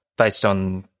 based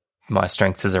on my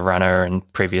strengths as a runner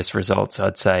and previous results,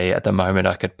 I'd say at the moment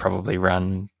I could probably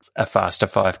run a faster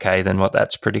 5K than what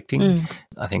that's predicting.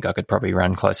 I think I could probably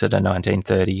run closer to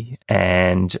 19:30,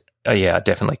 and I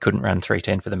definitely couldn't run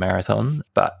 3:10 for the marathon,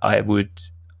 but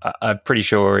I'm pretty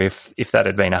sure if that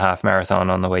had been a half marathon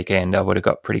on the weekend, I would have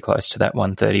got pretty close to that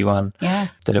 1:31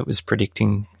 that it was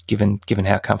predicting, given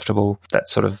how comfortable that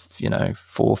sort of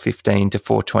 4:15 to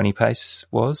 4:20 pace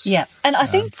was. Yeah, and I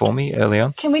think for me early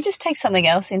on. Can we just take something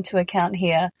else into account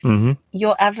here? Mm-hmm.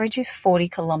 Your average is 40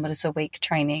 kilometres a week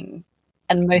training,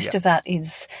 and most of that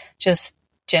is just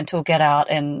gentle get out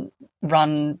and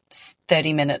run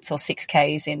 30 minutes or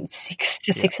 6Ks in 6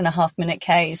 to 6.5 minute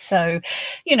Ks. So,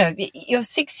 you're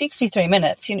 63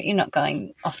 minutes. You're not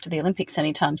going off to the Olympics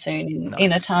anytime soon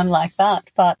in a time like that.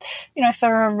 But,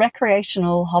 for a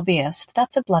recreational hobbyist,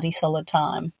 that's a bloody solid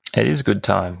time. It is a good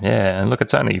time, yeah. And look,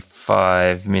 it's only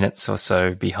 5 minutes or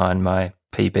so behind my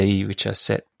PB, which I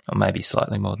set, or maybe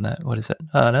slightly more than that. What is it?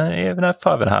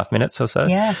 5.5 minutes or so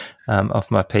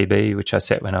off my PB, which I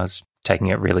set when I was taking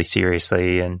it really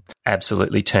seriously and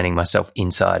absolutely turning myself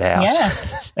inside out.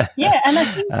 Yeah, and I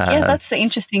think that's the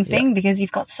interesting thing, because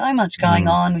you've got so much going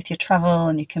on with your travel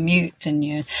and your commute and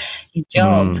your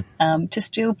job, to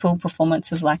still pull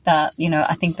performances like that.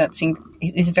 I think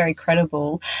is very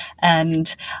credible.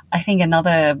 And I think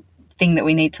another thing that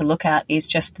we need to look at is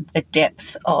just the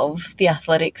depth of the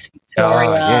Athletics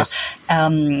Victoria. Yes.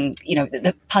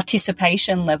 The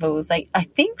participation levels. I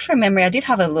think from memory, I did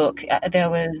have a look.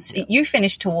 You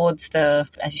finished towards as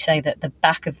you say, the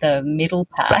back of the middle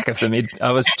pack. Back of the mid.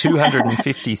 I was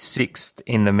 256th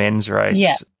in the men's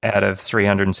race out of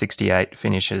 368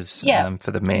 finishes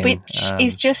for the men. Which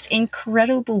is just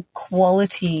incredible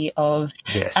quality of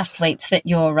athletes that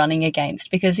you're running against.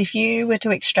 Because if you were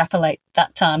to extrapolate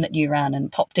that time that you ran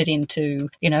and popped it into,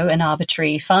 an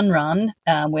arbitrary fun run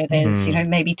where there's,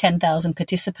 maybe 10,000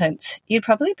 participants, you'd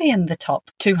probably be in the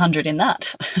top 200 in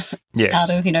that. Yes.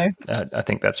 Out of, I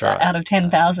think that's right. Out of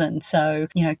 10,000. So,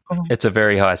 it's a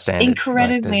very high standard.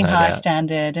 Incredibly high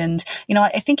standard. And,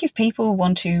 I think if people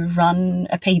want to run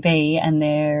a PB and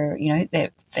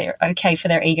they're okay for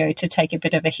their ego to take a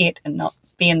bit of a hit and not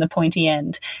be in the pointy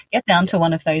end, get down to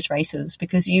one of those races,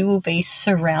 because you will be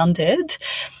surrounded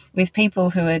with people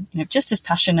who are just as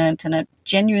passionate and are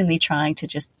genuinely trying to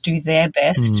just do their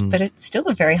best, but it's still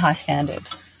a very high standard.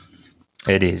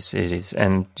 It is.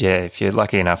 And, if you're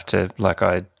lucky enough to, like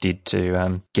I did,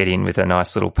 to get in with a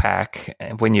nice little pack,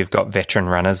 when you've got veteran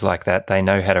runners like that, they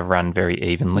know how to run very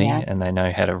evenly and they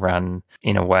know how to run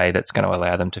in a way that's going to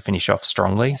allow them to finish off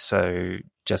strongly. So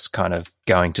just kind of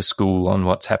going to school on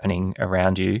what's happening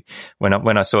around you.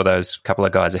 When I saw those couple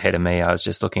of guys ahead of me, I was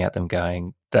just looking at them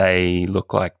going, they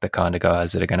look like the kind of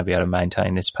guys that are going to be able to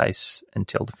maintain this pace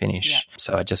until the finish. Yeah.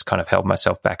 So I just kind of held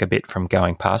myself back a bit from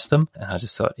going past them. And I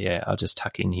just thought, I'll just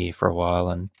tuck in here for a while.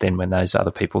 And then when those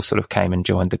other people sort of came and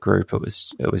joined the group, it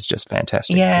was just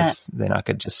fantastic. Yeah. Because then I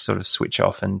could just sort of switch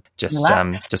off and just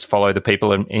follow the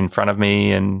people in front of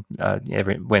me. And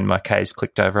when my Ks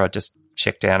clicked over, I'd just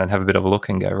check down and have a bit of a look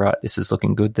and go, right, this is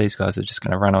looking good. These guys are just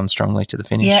going to run on strongly to the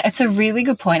finish. Yeah, it's a really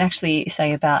good point, actually, you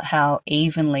say about how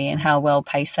evenly and how well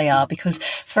paced they are, because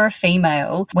for a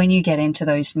female, when you get into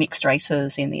those mixed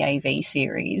races in the AV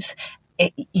series,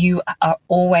 you are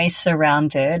always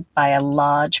surrounded by a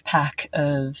large pack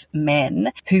of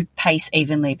men who pace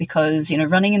evenly, because,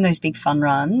 running in those big fun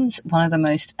runs, one of the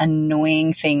most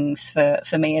annoying things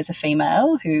for me as a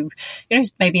female who,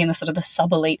 is maybe in the sort of the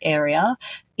sub-elite area,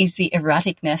 is the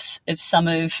erraticness of some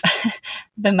of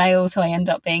the males who I end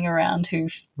up being around who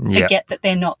forget that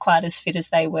they're not quite as fit as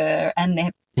they were, and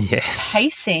they're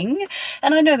pacing.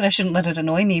 And I know that I shouldn't let it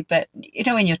annoy me, but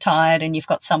when you're tired and you've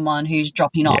got someone who's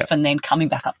dropping off and then coming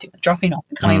back up to you, dropping off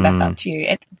and coming back up to you,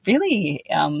 it really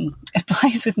it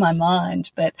plays with my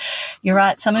mind. But you're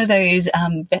right, some of those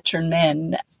veteran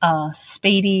men are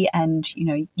speedy, and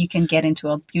you can get into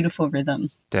a beautiful rhythm.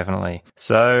 Definitely.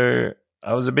 So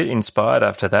I was a bit inspired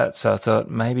after that, so I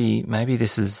thought maybe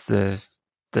this is the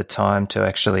time to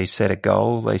actually set a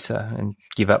goal, Lisa, and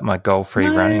give up my goal-free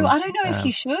running. No, I don't know if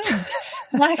you should.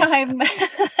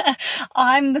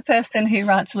 I'm the person who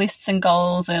writes lists and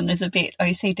goals and is a bit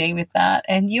OCD with that,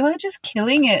 and you are just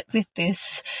killing it with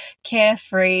this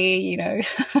carefree,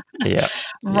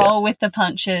 roll with the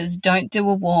punches, don't do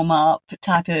a warm-up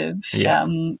type of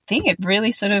thing. It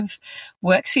really sort of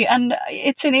works for you. And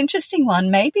it's an interesting one.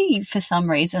 Maybe for some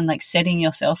reason, like setting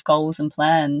yourself goals and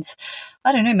plans,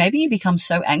 I don't know, maybe you become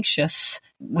so anxious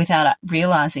without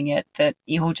realizing it that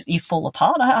you fall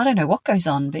apart. I don't know what goes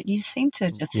on, but you seem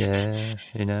to just... Yeah,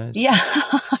 who knows? Yeah,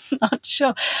 I'm not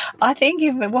sure. I think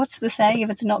what's the saying? If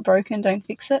it's not broken, don't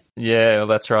fix it. Yeah, well,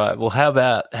 that's right. Well, how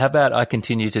about I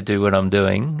continue to do what I'm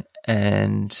doing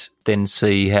and then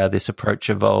see how this approach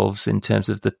evolves in terms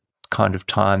of the kind of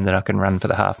time that I can run for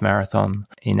the half marathon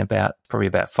in probably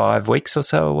about 5 weeks or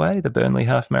so away, the Burnley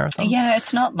half marathon. Yeah,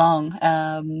 it's not long.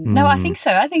 No, I think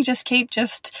so. I think just keep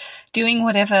doing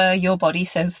whatever your body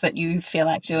says that you feel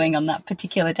like doing on that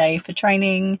particular day for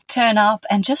training. Turn up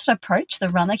and just approach the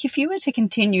run. Like if you were to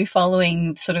continue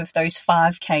following sort of those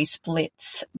 5K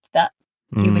splits that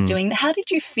you were doing, how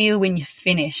did you feel when you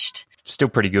finished? Still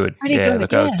pretty good.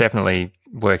 Look, I was definitely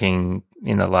working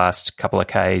in the last couple of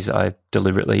Ks. I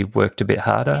deliberately worked a bit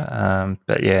harder.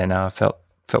 But I felt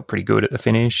pretty good at the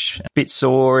finish. A bit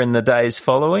sore in the days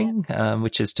following,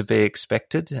 which is to be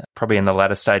expected. Probably in the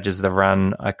latter stages of the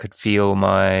run, I could feel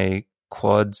my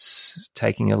quads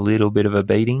taking a little bit of a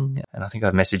beating. And I think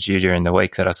I messaged you during the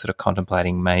week that I was sort of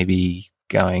contemplating maybe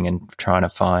going and trying to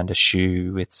find a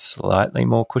shoe with slightly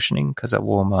more cushioning, because I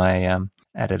wore my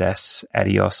Adidas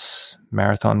Adios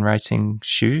marathon racing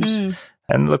shoes.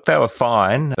 And look, they were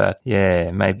fine, but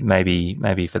yeah,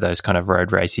 maybe for those kind of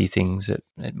road racy things,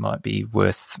 it might be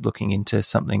worth looking into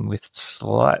something with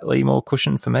slightly more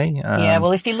cushion for me. Yeah,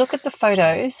 well, if you look at the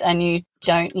photos and you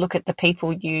don't look at the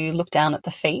people, you look down at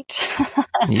the feet.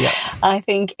 Yeah. I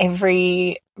think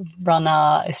every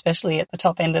runner, especially at the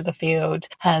top end of the field,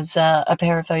 has a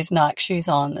pair of those Nike shoes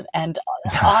on. And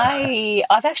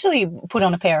I've actually put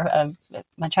on a pair of,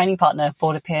 my training partner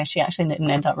bought a pair. She actually didn't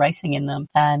end up racing in them.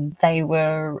 And they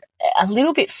were a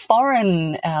little bit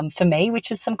foreign for me,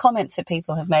 which is some comments that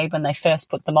people have made when they first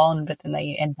put them on, but then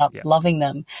they end up loving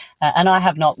them. And I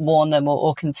have not worn them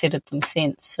or considered them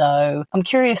since. So I'm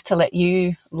curious to let you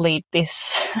lead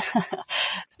this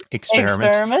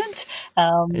experiment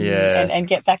and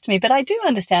get back to me. But I do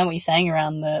understand what you're saying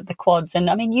around the quads. And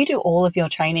I mean, you do all of your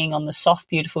training on the soft,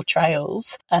 beautiful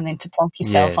trails and then to plonk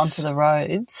yourself onto the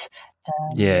roads.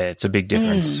 Yeah, it's a big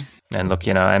difference. And look,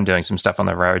 I'm doing some stuff on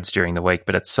the roads during the week,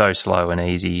 but it's so slow and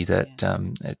easy that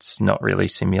it's not really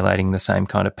simulating the same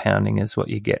kind of pounding as what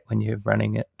you get when you're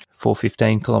running at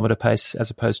 4:15 kilometre pace,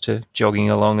 as opposed to jogging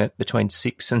along at between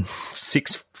 6 minute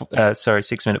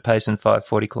pace and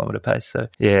 5:40 kilometre pace. So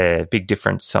yeah, big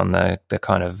difference on the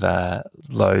kind of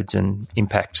loads and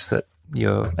impacts that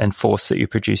and force that you're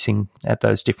producing at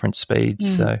those different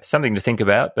speeds. So something to think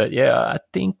about. But yeah, I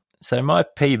think. So my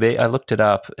PB, I looked it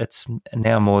up. It's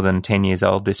now more than 10 years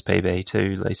old, this PB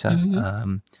too, Lisa.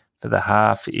 Mm-hmm. For the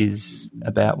half is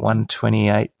about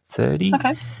 1:28:30.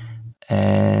 Okay.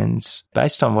 And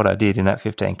based on what I did in that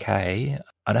 15K,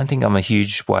 I don't think I'm a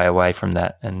huge way away from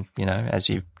that. And, as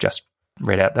you've just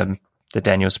read out the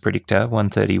Daniels predictor,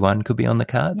 1:31 could be on the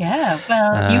cards. Yeah,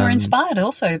 well, you were inspired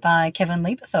also by Kevin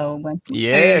Lieberthal.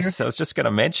 Yes, I was just going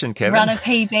to mention Kevin. Run a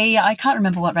PB. I can't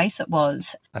remember what race it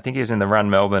was. I think he was in the Run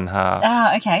Melbourne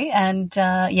half. Okay. And,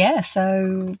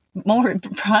 so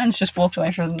Brian's just walked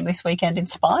away from this weekend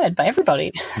inspired by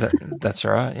everybody. That's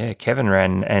right, yeah. Kevin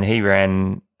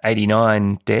ran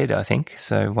 89 dead, I think,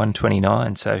 so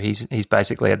 129. So he's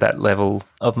basically at that level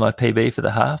of my PB for the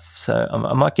half. So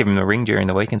I might give him a ring during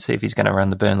the week and see if he's going to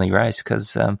run the Burnley race,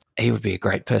 because he would be a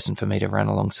great person for me to run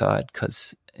alongside,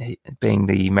 because being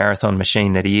the marathon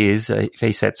machine that he is, if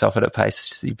he sets off at a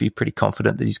pace, you'd be pretty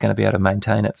confident that he's going to be able to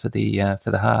maintain it for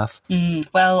the half.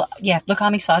 Well, yeah, look,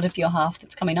 I'm excited for your half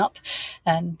that's coming up.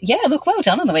 And yeah, look, well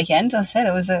done on the weekend. As I said,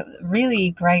 it was a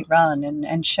really great run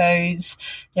and shows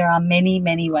there are many,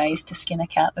 many ways to skin a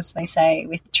cat, as they say,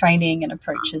 with training and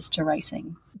approaches to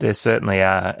racing. There certainly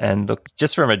are. And look,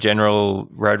 just from a general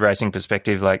road racing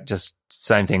perspective, like just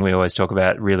same thing we always talk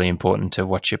about, really important to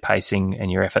watch your pacing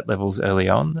and your effort levels early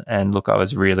on. And look, I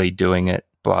was really doing it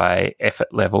by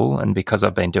effort level. And because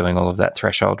I've been doing all of that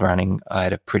threshold running, I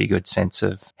had a pretty good sense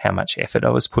of how much effort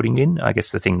I was putting in. I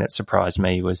guess the thing that surprised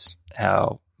me was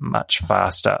how much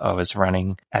faster I was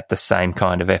running at the same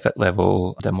kind of effort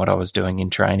level than what I was doing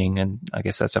in training. And I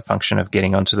guess that's a function of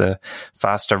getting onto the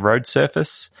faster road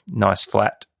surface, nice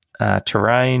flat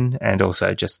terrain, and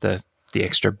also just the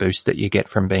extra boost that you get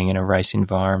from being in a race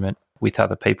environment with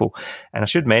other people. And I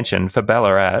should mention for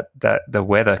Ballarat that the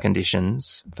weather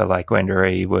conditions for Lake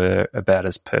Wendouree were about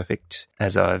as perfect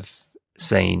as I've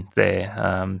seen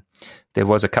there. There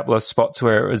was a couple of spots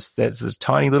where there's a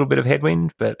tiny little bit of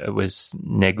headwind, but it was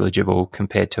negligible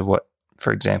compared to what,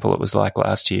 for example, it was like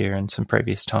last year and some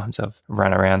previous times I've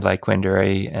run around Lake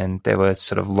Wendouree, and there were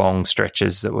sort of long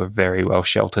stretches that were very well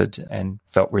sheltered and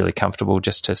felt really comfortable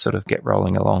just to sort of get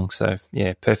rolling along. So,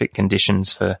 yeah, perfect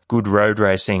conditions for good road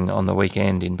racing on the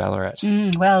weekend in Ballarat.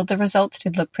 Well, the results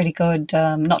did look pretty good,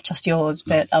 not just yours,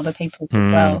 but other people's as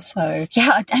well. So,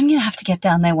 yeah, I'm going to have to get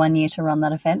down there one year to run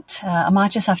that event. I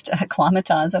might just have to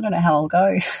acclimatise. I don't know how I'll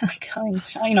go.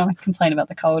 I complain about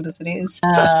the cold as it is.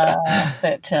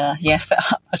 But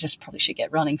I just probably should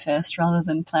get running first rather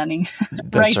than planning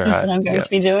races that I'm going to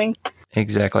be doing.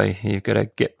 Exactly. You've got to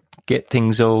get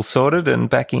things all sorted and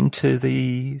back into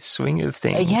the swing of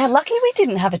things. Yeah, luckily we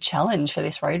didn't have a challenge for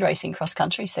this road racing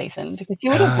cross-country season, because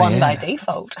you would have won by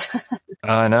default.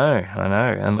 I know.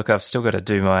 And look, I've still got to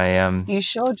do my... you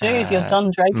sure do. Is your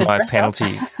Don Draper my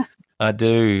penalty. I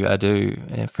do.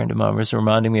 A friend of mine was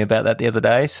reminding me about that the other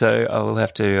day, so I will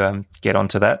have to get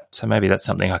onto that. So maybe that's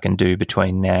something I can do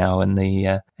between now and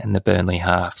the Burnley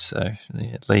half. So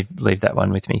leave that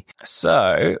one with me.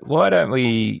 So why don't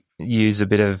we use a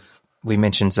bit of? We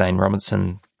mentioned Zane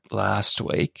Robinson last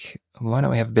week. Why don't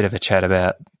we have a bit of a chat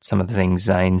about some of the things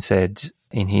Zane said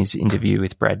in his interview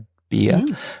with Brad Beer,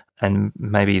 and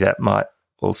maybe that might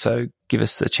also give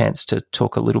us the chance to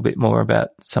talk a little bit more about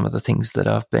some of the things that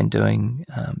I've been doing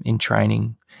in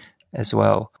training as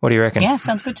well. What do you reckon? Yeah,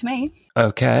 sounds good to me.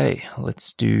 Okay,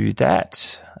 let's do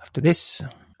that after this.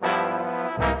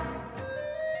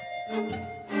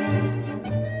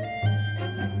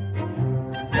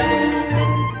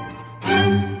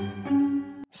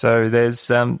 So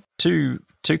there's two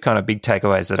kind of big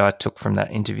takeaways that I took from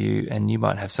that interview, and you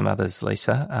might have some others,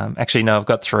 Lisa. Actually, no, I've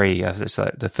got three. So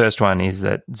the first one is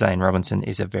that Zane Robinson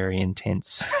is a very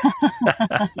intense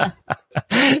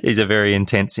he's a very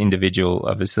intense individual,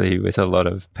 obviously, with a lot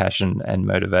of passion and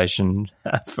motivation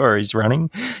for his running.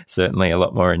 Certainly a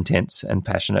lot more intense and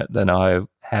passionate than I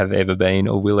have ever been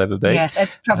or will ever be. Yes,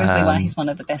 that's probably why he's one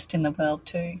of the best in the world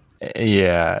too.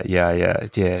 Yeah.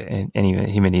 And even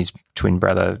him and his twin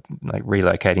brother, like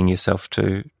relocating yourself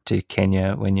to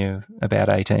Kenya when you're about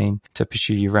 18 to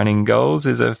pursue your running goals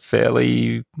is a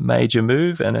fairly major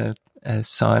move and a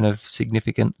sign of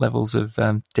significant levels of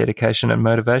dedication and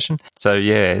motivation. So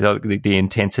yeah, the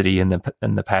intensity and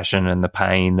the passion and the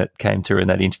pain that came through in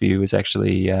that interview was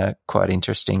actually quite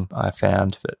interesting, I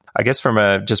found. But I guess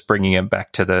from just bringing it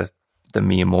back to the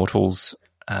mere mortals,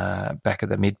 back at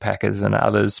the mid-packers and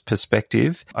others'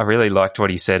 perspective, I really liked what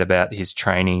he said about his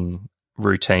training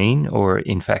routine, or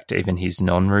in fact even his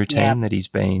non-routine that he's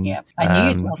been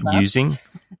using.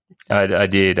 I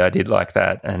did like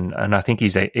that, and I think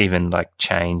he's even like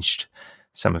changed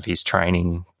some of his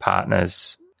training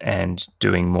partners and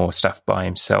doing more stuff by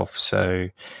himself, so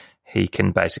he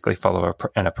can basically follow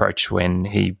an approach when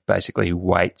he basically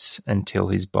waits until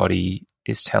his body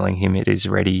is telling him it is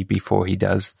ready before he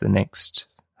does the next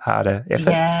harder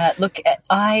effort. Yeah, look,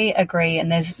 I agree,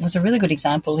 and was a really good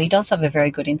example. He does have a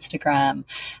very good Instagram,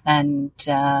 and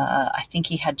I think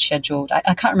he had scheduled,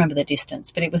 I can't remember the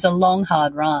distance, but it was a long,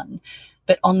 hard run.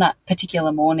 But on that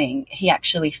particular morning, he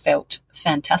actually felt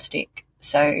fantastic.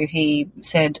 So he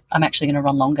said, I'm actually going to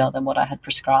run longer than what I had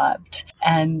prescribed.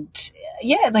 And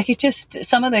yeah, like it just,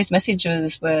 some of those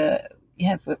messages were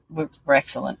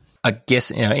excellent. I guess,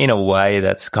 in a way,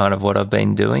 that's kind of what I've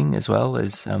been doing as well,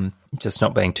 is just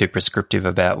not being too prescriptive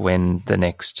about when the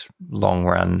next long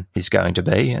run is going to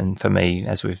be. And for me,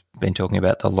 as we've been talking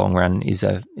about, the long run is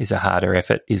a harder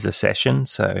effort, is a session.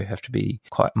 So you have to be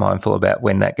quite mindful about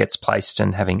when that gets placed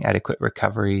and having adequate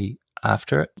recovery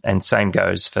after it. And same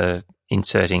goes for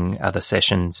inserting other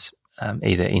sessions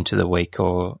either into the week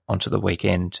or onto the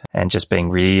weekend, and just being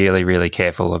really, really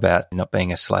careful about not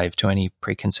being a slave to any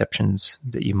preconceptions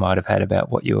that you might have had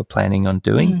about what you were planning on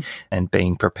doing, and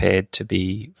being prepared to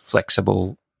be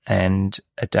flexible and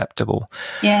adaptable.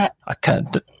 Yeah. I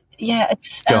can't. Yeah,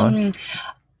 it's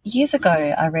years ago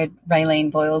I read Raylene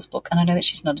Boyle's book, and I know that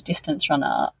she's not a distance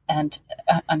runner, and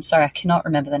I'm sorry, I cannot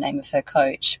remember the name of her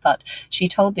coach, but she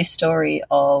told this story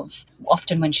of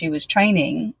often when she was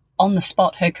training, on the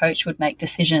spot, her coach would make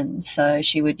decisions. So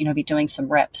she would, be doing some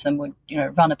reps and would,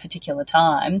 run a particular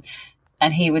time.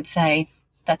 And he would say,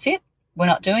 that's it, we're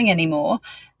not doing anymore.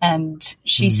 And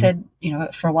she said,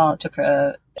 for a while it took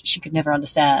her, she could never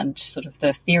understand sort of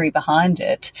the theory behind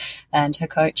it. And her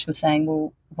coach was saying,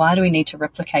 well, why do we need to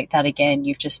replicate that again?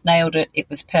 You've just nailed it. It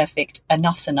was perfect.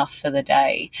 Enough's enough for the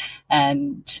day.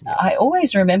 And I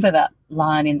always remember that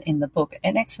line in the book,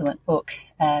 an excellent book.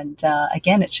 And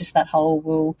again, it's just that whole,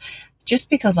 well, just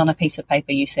because on a piece of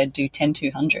paper you said do 10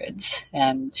 200s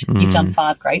and you've done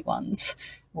 5 great ones,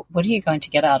 what are you going to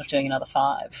get out of doing another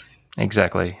 5?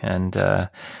 Exactly. And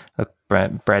look,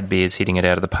 Brad Beer's hitting it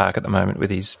out of the park at the moment with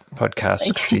his podcast,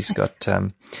 because he's got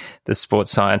the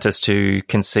sports scientist who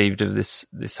conceived of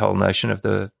this whole notion of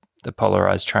the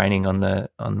polarized training on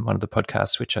one of the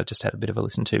podcasts, which I just had a bit of a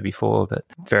listen to before, but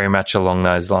very much along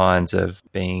those lines of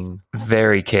being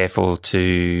very careful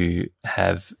to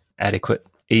have adequate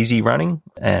easy running.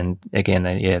 And again,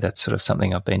 that's sort of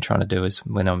something I've been trying to do, is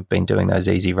when I've been doing those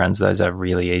easy runs, those are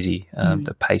really easy.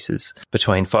 The paces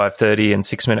between 5:30 and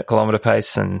 6 minute kilometre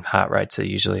pace, and heart rates are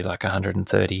usually like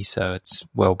 130. So it's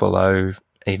well below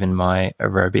even my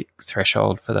aerobic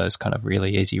threshold for those kind of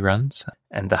really easy runs.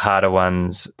 And the harder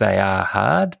ones, they are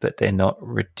hard, but they're not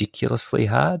ridiculously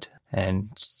hard. And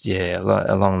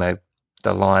along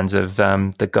the lines of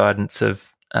the guidance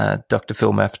of Dr.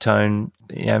 Phil Maffetone,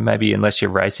 maybe unless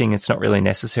you're racing, it's not really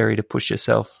necessary to push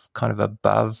yourself kind of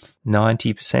above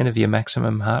 90% of your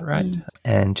maximum heart rate,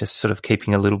 and just sort of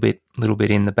keeping a little bit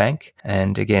in the bank.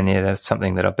 And again, that's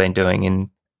something that I've been doing in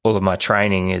all of my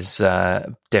training, is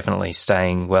definitely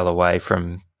staying well away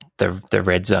from the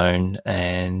red zone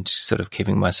and sort of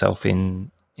keeping myself in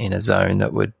a zone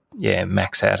that would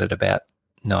max out at about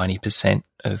 90%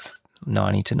 of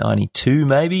 90 to 92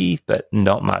 maybe, but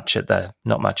not much at the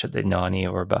 90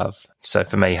 or above. So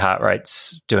for me, heart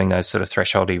rates doing those sort of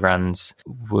thresholdy runs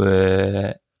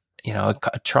were, I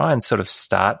try and sort of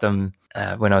start them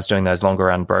when I was doing those longer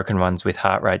unbroken ones with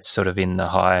heart rates sort of in the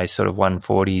high sort of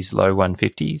 140s, low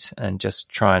 150s, and just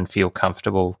try and feel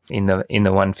comfortable in the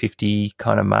 150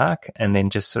 kind of mark, and then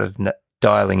just sort of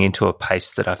dialing into a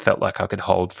pace that I felt like I could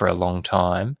hold for a long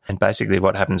time. And basically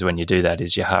what happens when you do that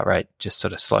is your heart rate just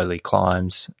sort of slowly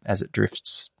climbs as it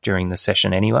drifts during the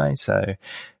session anyway. So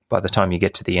by the time you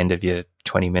get to the end of your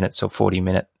 20 minutes or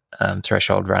 40-minute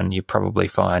threshold run, you probably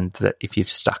find that if you've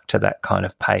stuck to that kind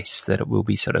of pace, that it will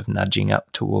be sort of nudging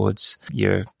up towards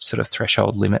your sort of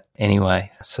threshold limit anyway.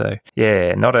 So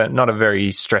yeah, not a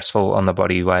very stressful on the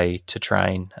body way to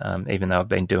train. Even though I've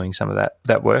been doing some of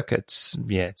that work, it's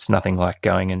nothing like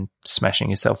going and smashing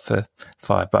yourself for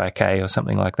 5 by a K or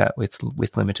something like that with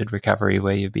limited recovery,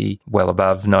 where you'd be well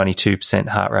above 92%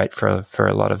 heart rate for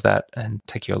a lot of that and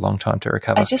take you a long time to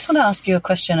recover. I just want to ask you a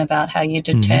question about how you're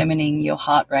determining your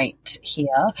heart rate here.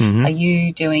 Are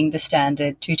you doing the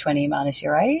standard 220 minus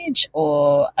your age,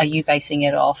 or are you basing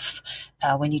it off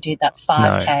when you did that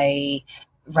 5K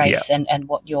race and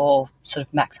what your sort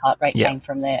of max heart rate came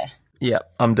from there? Yeah,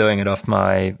 I'm doing it off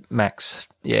my max.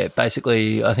 Yeah,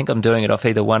 basically, I think I'm doing it off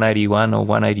either 181 or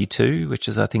 182, which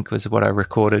is, I think, was what I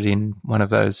recorded in one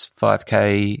of those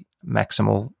 5K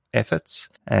maximal efforts.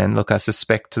 And look, I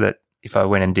suspect that if I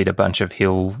went and did a bunch of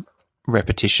hill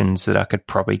repetitions, that I could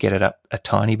probably get it up a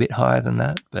tiny bit higher than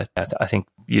that. But I think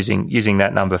using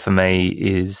that number for me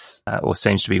is or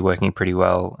seems to be working pretty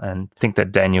well. And I think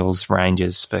that Daniel's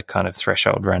ranges for kind of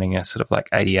threshold running are sort of like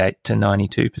 88 to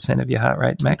 92% of your heart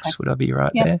rate max. Okay. Would I be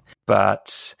right there?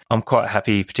 But I'm quite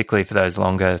happy, particularly for those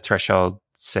longer threshold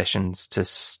sessions, to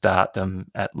start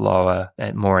them at lower,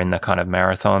 at more in the kind of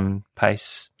marathon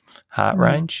pace heart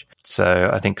range. So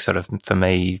I think sort of for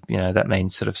me, that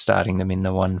means sort of starting them in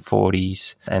the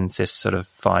 140s and just sort of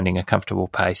finding a comfortable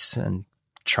pace and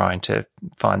trying to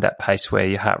find that pace where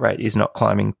your heart rate is not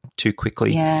climbing too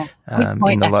quickly. Yeah, good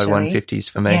point, in the actually. low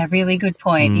 150s for me. Yeah, really good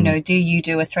point. Do you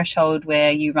do a threshold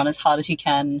where you run as hard as you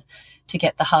can to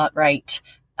get the heart rate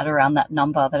at around that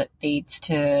number that it needs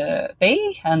to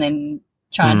be, and then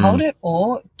try and hold it,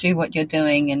 or do what you're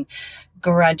doing and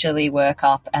gradually work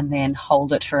up and then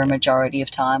hold it for a majority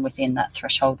of time within that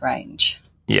threshold range?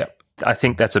 Yeah, I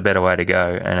think that's a better way to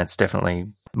go, and it's definitely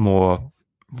more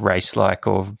race-like,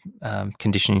 or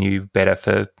conditioning you better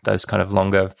for those kind of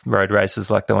longer road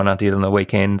races like the one I did on the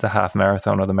weekend, the half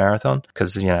marathon or the marathon,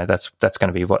 because that's going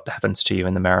to be what happens to you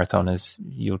in the marathon. Is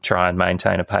you'll try and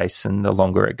maintain a pace, and the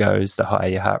longer it goes, the higher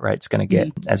your heart rate's going to get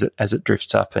as it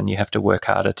drifts up, and you have to work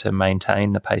harder to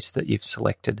maintain the pace that you've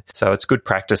selected. So it's good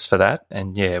practice for that.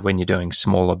 And yeah, when you're doing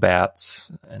smaller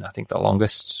bouts, and I think the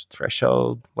longest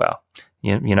threshold, well,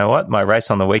 you know what? My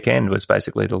race on the weekend was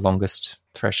basically the longest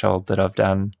threshold that I've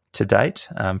done to date.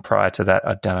 Prior to that,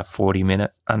 I'd done a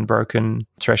 40-minute unbroken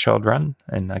threshold run,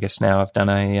 and I guess now I've done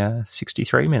a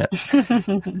 63-minute.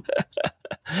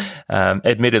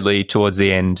 Admittedly, towards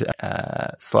the end,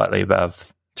 slightly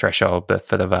above threshold, but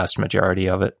for the vast majority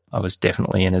of it, I was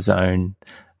definitely in a zone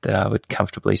that I would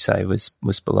comfortably say was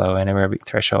below anaerobic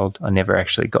threshold. I never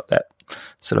actually got that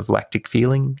sort of lactic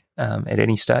feeling at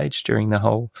any stage during the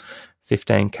whole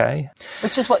 15K.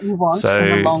 Which is what you want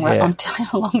in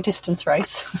a long distance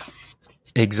race.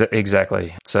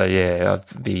 Exactly. So yeah,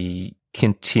 I'll be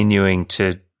continuing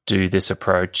to do this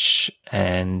approach,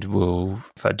 and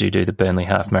if I do the Burnley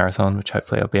Half Marathon, which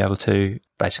hopefully I'll be able to,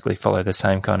 basically follow the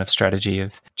same kind of strategy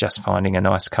of just finding a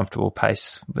nice comfortable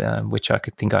pace, which I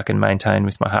could think I can maintain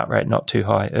with my heart rate not too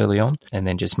high early on, and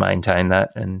then just maintain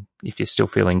that. And if you're still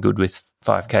feeling good with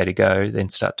 5K to go, then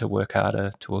start to work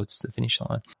harder towards the finish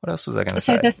line. What else was I going to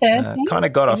say? So the third thing? Kind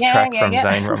of got off track from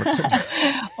Zane Robertson.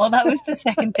 Well, that was the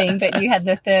second thing, but you had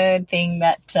the third thing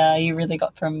that you really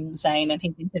got from Zane and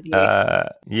his interview.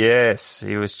 Yes,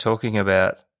 he was talking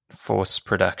about force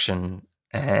production,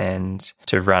 and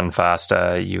to run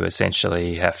faster, you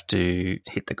essentially have to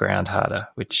hit the ground harder,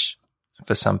 which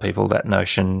for some people that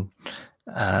notion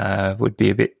would be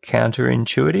a bit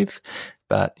counterintuitive.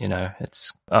 But,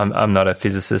 I'm not a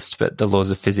physicist, but the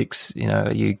laws of physics,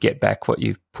 you get back what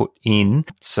you put in.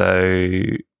 So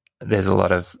there's a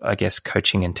lot of, I guess,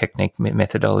 coaching and technique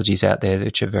methodologies out there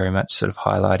which are very much sort of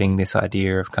highlighting this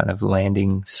idea of kind of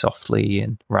landing softly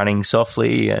and running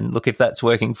softly. And look, if that's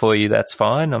working for you, that's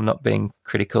fine. I'm not being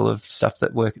critical of stuff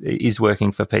that is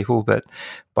working for people, but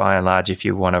by and large, if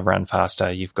you want to run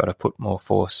faster, you've got to put more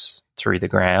force through the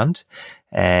ground.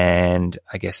 And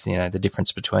I guess, the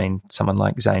difference between someone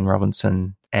like Zane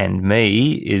Robinson and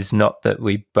me is not that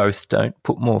we both don't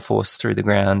put more force through the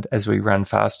ground as we run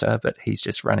faster, but he's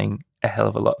just running a hell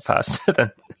of a lot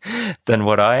faster than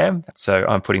what I am. So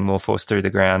I'm putting more force through the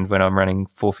ground when I'm running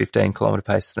 4:15 kilometre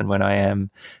pace than when I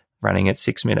am running at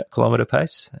 6-minute kilometre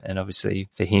pace. And obviously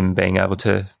for him being able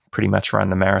to pretty much run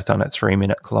the marathon at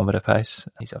 3-minute kilometre pace,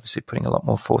 he's obviously putting a lot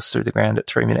more force through the ground at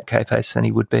 3-minute K pace than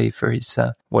he would be for his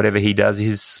whatever he does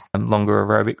his longer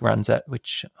aerobic runs at,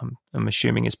 which I'm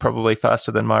assuming is probably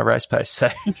faster than my race pace. So,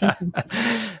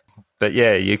 but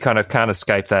yeah, you kind of can't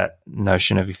escape that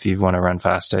notion of if you want to run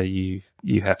faster, you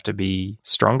have to be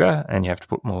stronger and you have to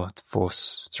put more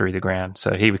force through the ground.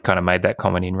 So he kind of made that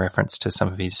comment in reference to some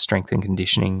of his strength and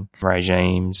conditioning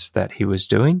regimes that he was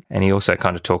doing. And he also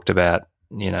kind of talked about,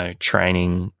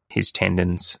 training his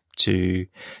tendons to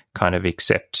kind of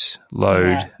accept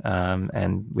load,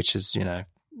 and which is,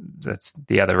 that's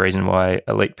the other reason why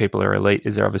elite people are elite,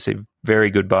 is they're obviously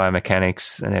very good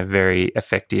biomechanics and they're very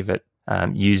effective at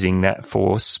using that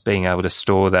force, being able to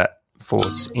store that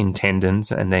force in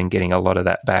tendons and then getting a lot of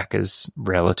that back as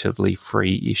relatively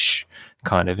free-ish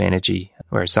kind of energy.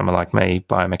 Whereas someone like me,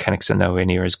 biomechanics are nowhere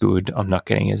near as good. I'm not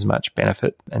getting as much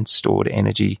benefit and stored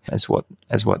energy as what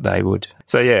they would.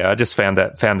 So yeah, I just found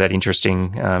that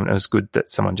interesting. It was good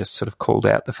that someone just sort of called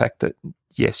out the fact that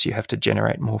yes, you have to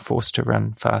generate more force to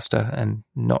run faster and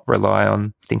not rely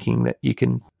on thinking that you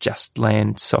can just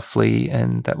land softly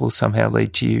and that will somehow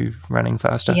lead to you running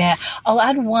faster. Yeah, I'll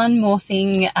add one more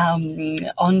thing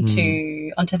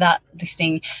onto that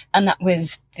listing, and that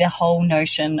was the whole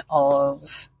notion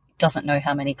of doesn't know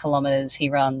how many kilometres he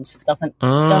runs,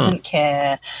 doesn't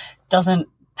care, doesn't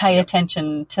pay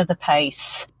attention to the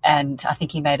pace. And I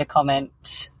think he made a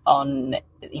comment on,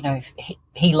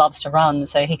 he loves to run,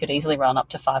 so he could easily run up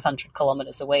to 500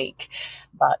 kilometres a week,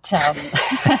 but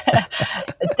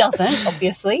it doesn't,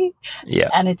 obviously. Yeah.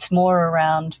 And it's more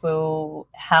around, well,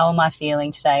 how am I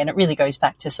feeling today? And it really goes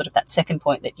back to sort of that second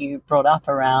point that you brought up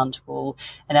around, well,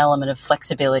 an element of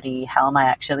flexibility. How am I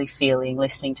actually feeling,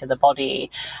 listening to the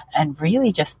body, and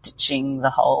really just ditching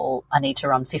the whole, I need to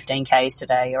run 15 Ks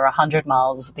today or 100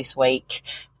 miles this week.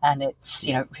 And it's,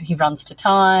 he runs to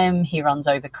time, he runs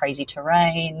over crazy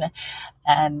terrain,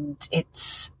 and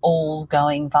it's all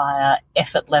going via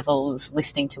effort levels,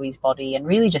 listening to his body and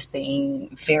really just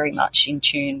being very much in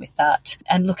tune with that.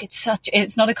 And look, it's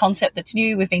not a concept that's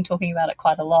new. We've been talking about it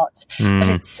quite a lot,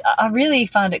 but I really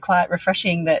find it quite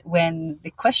refreshing that when the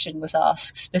question was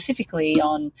asked specifically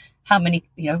on how many,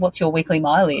 what's your weekly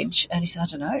mileage? And he said, I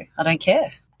don't know, I don't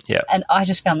care. Yeah. And I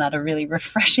just found that a really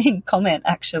refreshing comment,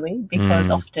 actually, because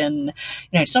often,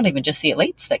 it's not even just the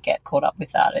elites that get caught up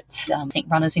with that. It's, I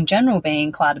think, runners in general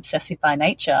being quite obsessive by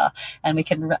nature, and we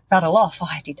can rattle off,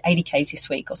 I did 80 Ks this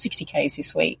week or 60 Ks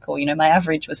this week, or, my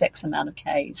average was X amount of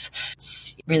Ks.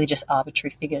 It's really just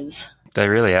arbitrary figures. They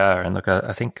really are. And look,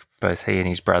 I think both he and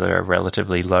his brother are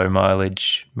relatively low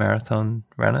mileage marathon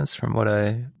runners from what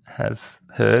I have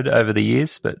heard over the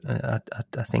years, but I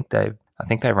think they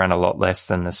run a lot less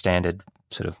than the standard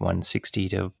sort of 160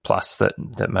 to plus that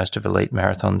most of elite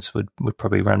marathons would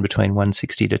probably run between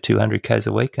 160 to 200 Ks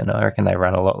a week, and I reckon they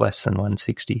run a lot less than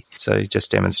 160. So it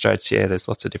just demonstrates, there's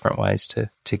lots of different ways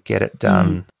to get it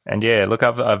done. And look,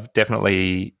 I've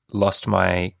definitely lost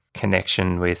my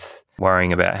connection with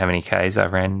worrying about how many Ks I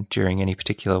ran during any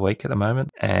particular week at the moment,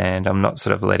 and I'm not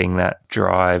sort of letting that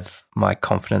drive my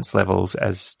confidence levels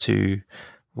as to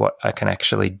what I can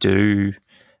actually do,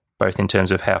 both in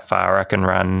terms of how far I can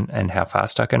run and how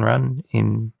fast I can run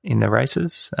in the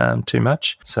races too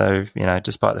much. So,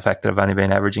 despite the fact that I've only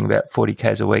been averaging about 40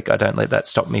 Ks a week, I don't let that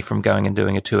stop me from going and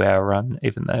doing a 2-hour run,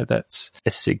 even though that's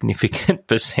a significant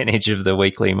percentage of the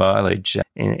weekly mileage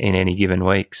in any given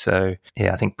week. So,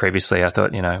 I think previously I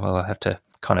thought, I have to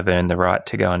kind of earn the right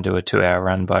to go and do a 2-hour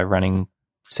run by running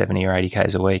 70 or 80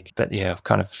 Ks a week. But I've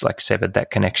kind of severed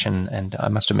that connection, and I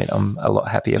must admit I'm a lot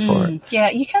happier for it. Yeah,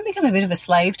 you can become a bit of a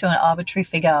slave to an arbitrary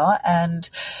figure, and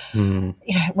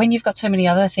when you've got so many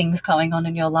other things going on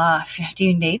in your life, do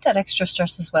you need that extra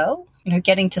stress as well?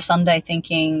 Getting to Sunday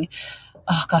thinking,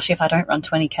 oh gosh, if I don't run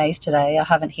 20 Ks today, I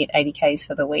haven't hit 80 Ks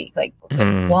for the week.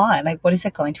 Why? What is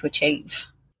it going to achieve?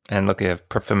 And look,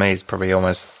 for me, it's probably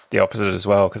almost the opposite as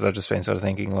well, because I've just been sort of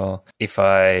thinking, well, if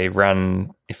I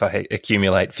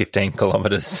accumulate 15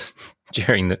 kilometres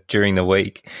during the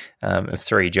week of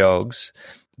 3 jogs,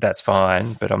 that's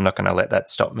fine, but I'm not going to let that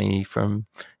stop me from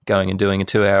going and doing a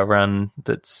 2-hour run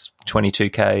that's 22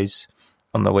 Ks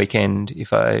on the weekend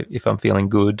if I'm feeling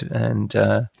good. And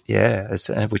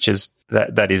which is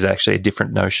that is actually a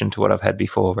different notion to what I've had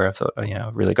before, where I thought,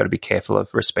 I've really got to be careful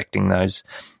of respecting those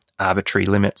arbitrary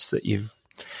limits that you've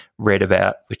read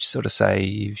about, which sort of say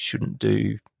you shouldn't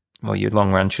do, well, your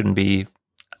long run shouldn't be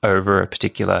over a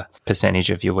particular percentage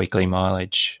of your weekly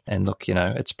mileage. And look,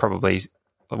 it's probably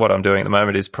what I'm doing at the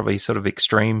moment is probably sort of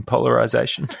extreme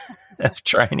polarization. of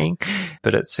training,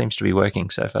 but it seems to be working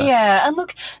so far. Yeah, and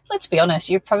look, let's be honest,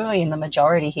 you're probably in the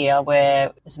majority here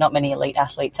where there's not many elite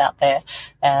athletes out there,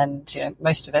 and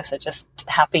most of us are just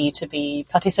happy to be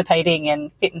participating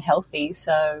and fit and healthy.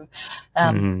 So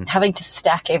having to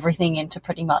stack everything into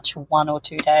pretty much 1 or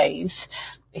 2 days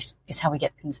is how we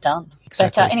get things done.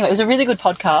 Exactly. But anyway, it was a really good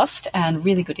podcast and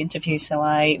really good interview. So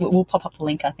we'll pop up the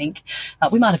link, I think.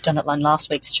 We might have done it on last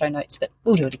week's show notes, but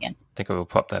we'll do it again. I think we'll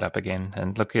pop that up again.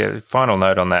 And look, final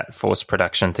note on that force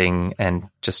production thing, and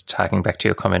just harking back to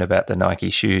your comment about the Nike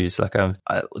shoes. Like,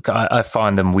 I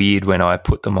find them weird when I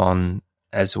put them on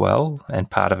as well,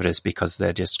 and part of it is because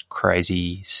they're just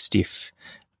crazy stiff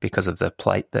because of the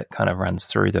plate that kind of runs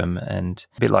through them. And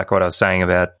a bit like what I was saying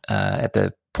about at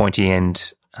the pointy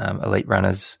end, elite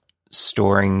runners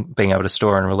being able to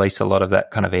store and release a lot of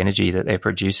that kind of energy that they're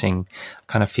producing. I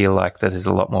kind of feel like that there's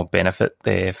a lot more benefit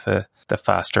there for the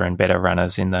faster and better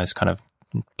runners in those kind of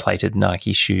plated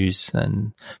Nike shoes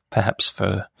than perhaps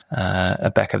for a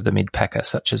back of the mid packer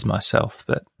such as myself.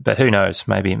 But who knows?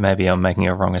 Maybe I'm making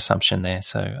a wrong assumption there.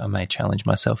 So I may challenge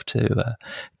myself to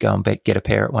go and get a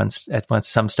pair at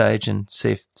some stage and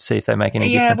see if they make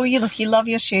any difference. Yeah, well, you love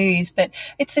your shoes, but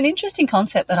it's an interesting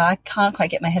concept that I can't quite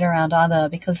get my head around either,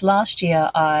 because last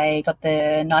year I got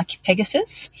the Nike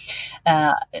Pegasus.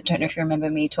 I don't know if you remember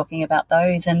me talking about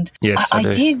those, and yes, I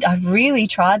did. I really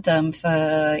tried them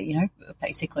for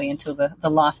basically until the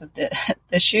life of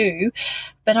the shoe,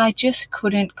 but I just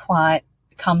couldn't quite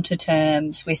come to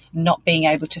terms with not being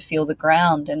able to feel the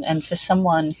ground. And for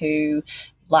someone who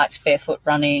likes barefoot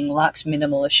running, likes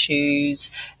minimalist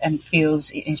shoes, and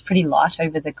feels is pretty light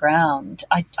over the ground,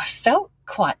 I felt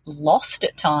quite lost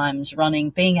at times running,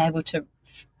 being able to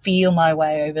feel my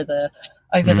way over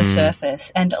the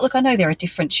surface. And look, I know they're a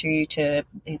different shoe to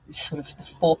sort of the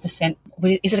 4%.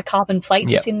 Is it a carbon plate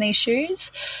that's in these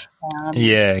shoes?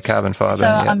 Carbon fibre. So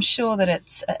I'm sure that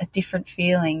it's a different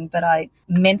feeling, but I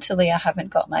haven't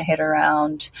got my head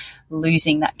around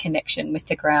losing that connection with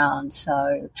the ground.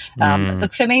 So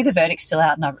look, for me, the verdict's still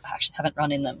out, and I actually haven't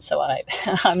run in them, so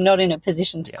I'm not in a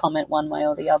position to comment one way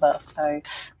or the other. So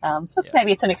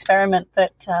maybe it's an experiment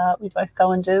that we both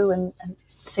go and do and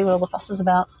see what all the fuss is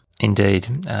about. Indeed,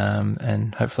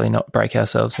 and hopefully not break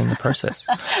ourselves in the process.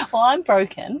 Well, I'm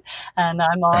broken, and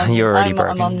I'm on. You're already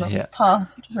broken. I'm on the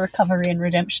path to recovery and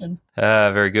redemption.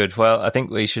 Very good. Well, I think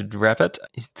we should wrap it.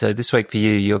 So this week for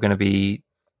you, you're going to be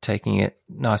taking it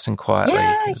nice and quietly.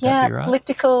 Yeah, right?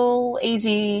 Elliptical,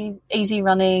 easy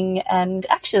running, and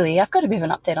actually, I've got a bit of an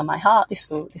update on my heart.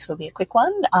 This will be a quick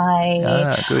one.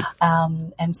 Good.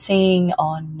 Am seeing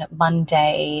on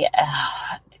Monday.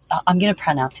 I'm going to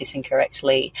pronounce this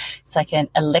incorrectly. It's like an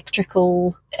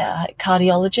electrical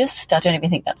cardiologist. I don't even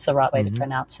think that's the right way to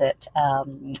pronounce it.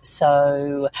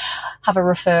 So have a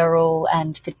referral,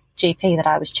 and the GP that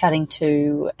I was chatting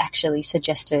to actually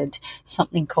suggested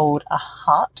something called a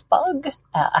heart bug.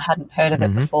 I hadn't heard of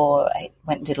it before. I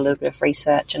went and did a little bit of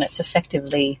research, and it's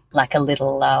effectively like a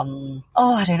little,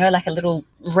 like a little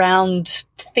round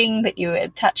thing that you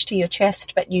attach to your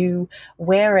chest, but you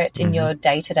wear it in your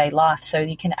day-to-day life, so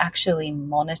you can actually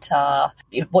monitor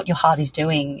what your heart is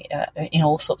doing in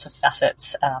all sorts of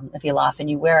facets of your life. And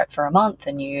you wear it for a month,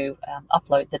 and you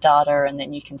upload the data, and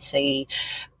then you can see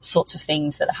sorts of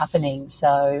things that are happening.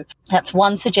 So that's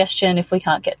one suggestion if we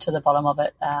can't get to the bottom of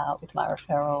it with my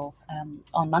referral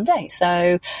on Monday.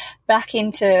 So back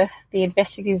into the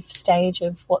investigative stage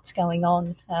of what's going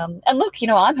on. And look,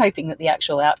 I'm hoping that the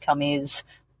actual outcome is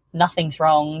nothing's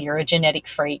wrong. You're a genetic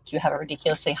freak. You have a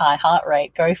ridiculously high heart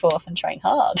rate. Go forth and train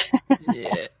hard.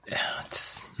 Yeah,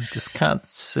 just can't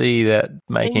see that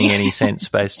making any sense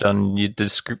based on your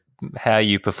how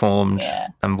you performed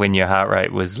when your heart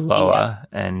rate was lower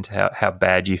and how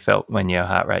bad you felt when your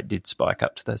heart rate did spike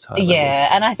up to those high levels. Yeah,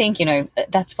 and I think,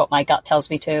 that's what my gut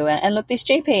tells me too. And look, this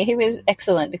GP, he was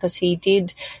excellent because he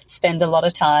did spend a lot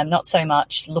of time, not so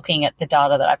much looking at the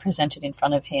data that I presented in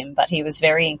front of him, but he was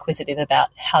very inquisitive about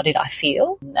how did I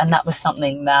feel. And that was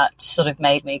something that sort of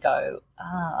made me go,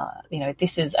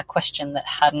 this is a question that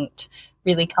hadn't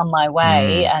really come my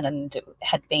way and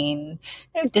had been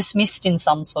dismissed in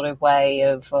some sort of way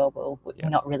of, we're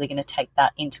not really going to take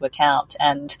that into account.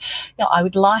 And, I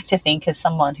would like to think, as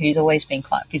someone who's always been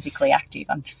quite physically active,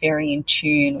 I'm very in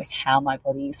tune with how my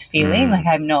body is feeling. Like,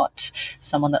 I'm not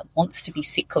someone that wants to be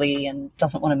sickly and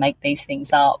doesn't want to make these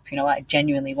things up. I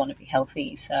genuinely want to be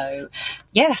healthy. So,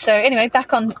 so anyway,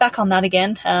 back on that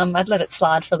again. I'd let it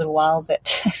slide for a little while,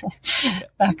 but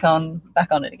back on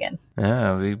it again.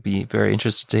 We'd be very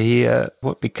interested to hear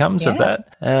what becomes of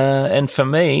that. And for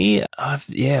me, I've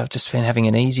just been having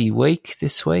an easy week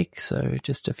this week. So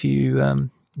just a few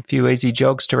a few easy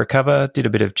jogs to recover, did a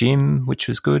bit of gym, which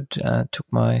was good. Took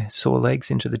my sore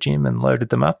legs into the gym and loaded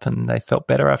them up, and they felt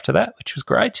better after that, which was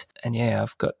great. And yeah,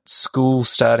 I've got school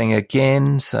starting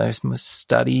again, so I must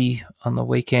study on the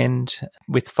weekend.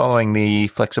 With following the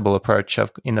flexible approach,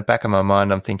 in the back of my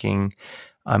mind, I'm thinking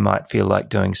I might feel like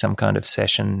doing some kind of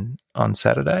session on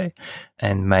Saturday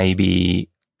and maybe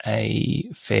a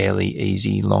fairly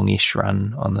easy longish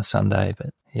run on the Sunday.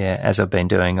 But yeah, as I've been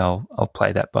doing, I'll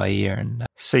play that by ear and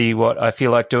see what I feel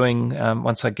like doing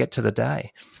once I get to the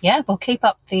day. Yeah, we'll keep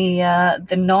up the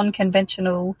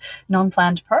non-conventional,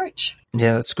 non-planned approach.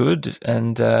 Yeah, that's good.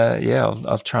 And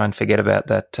I'll try and forget about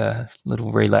that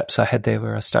little relapse I had there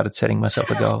where I started setting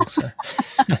myself a goal. So.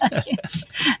 Yes,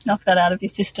 knock that out of your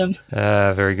system.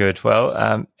 Very good.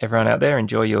 Well, everyone out there,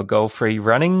 enjoy your goal-free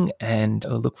running, and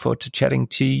I'll look forward to chatting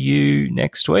to you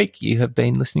next week. You have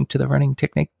been listening to the Running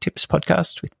Technique Tips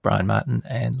podcast with Brian Martin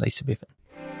and Lisa Biffin.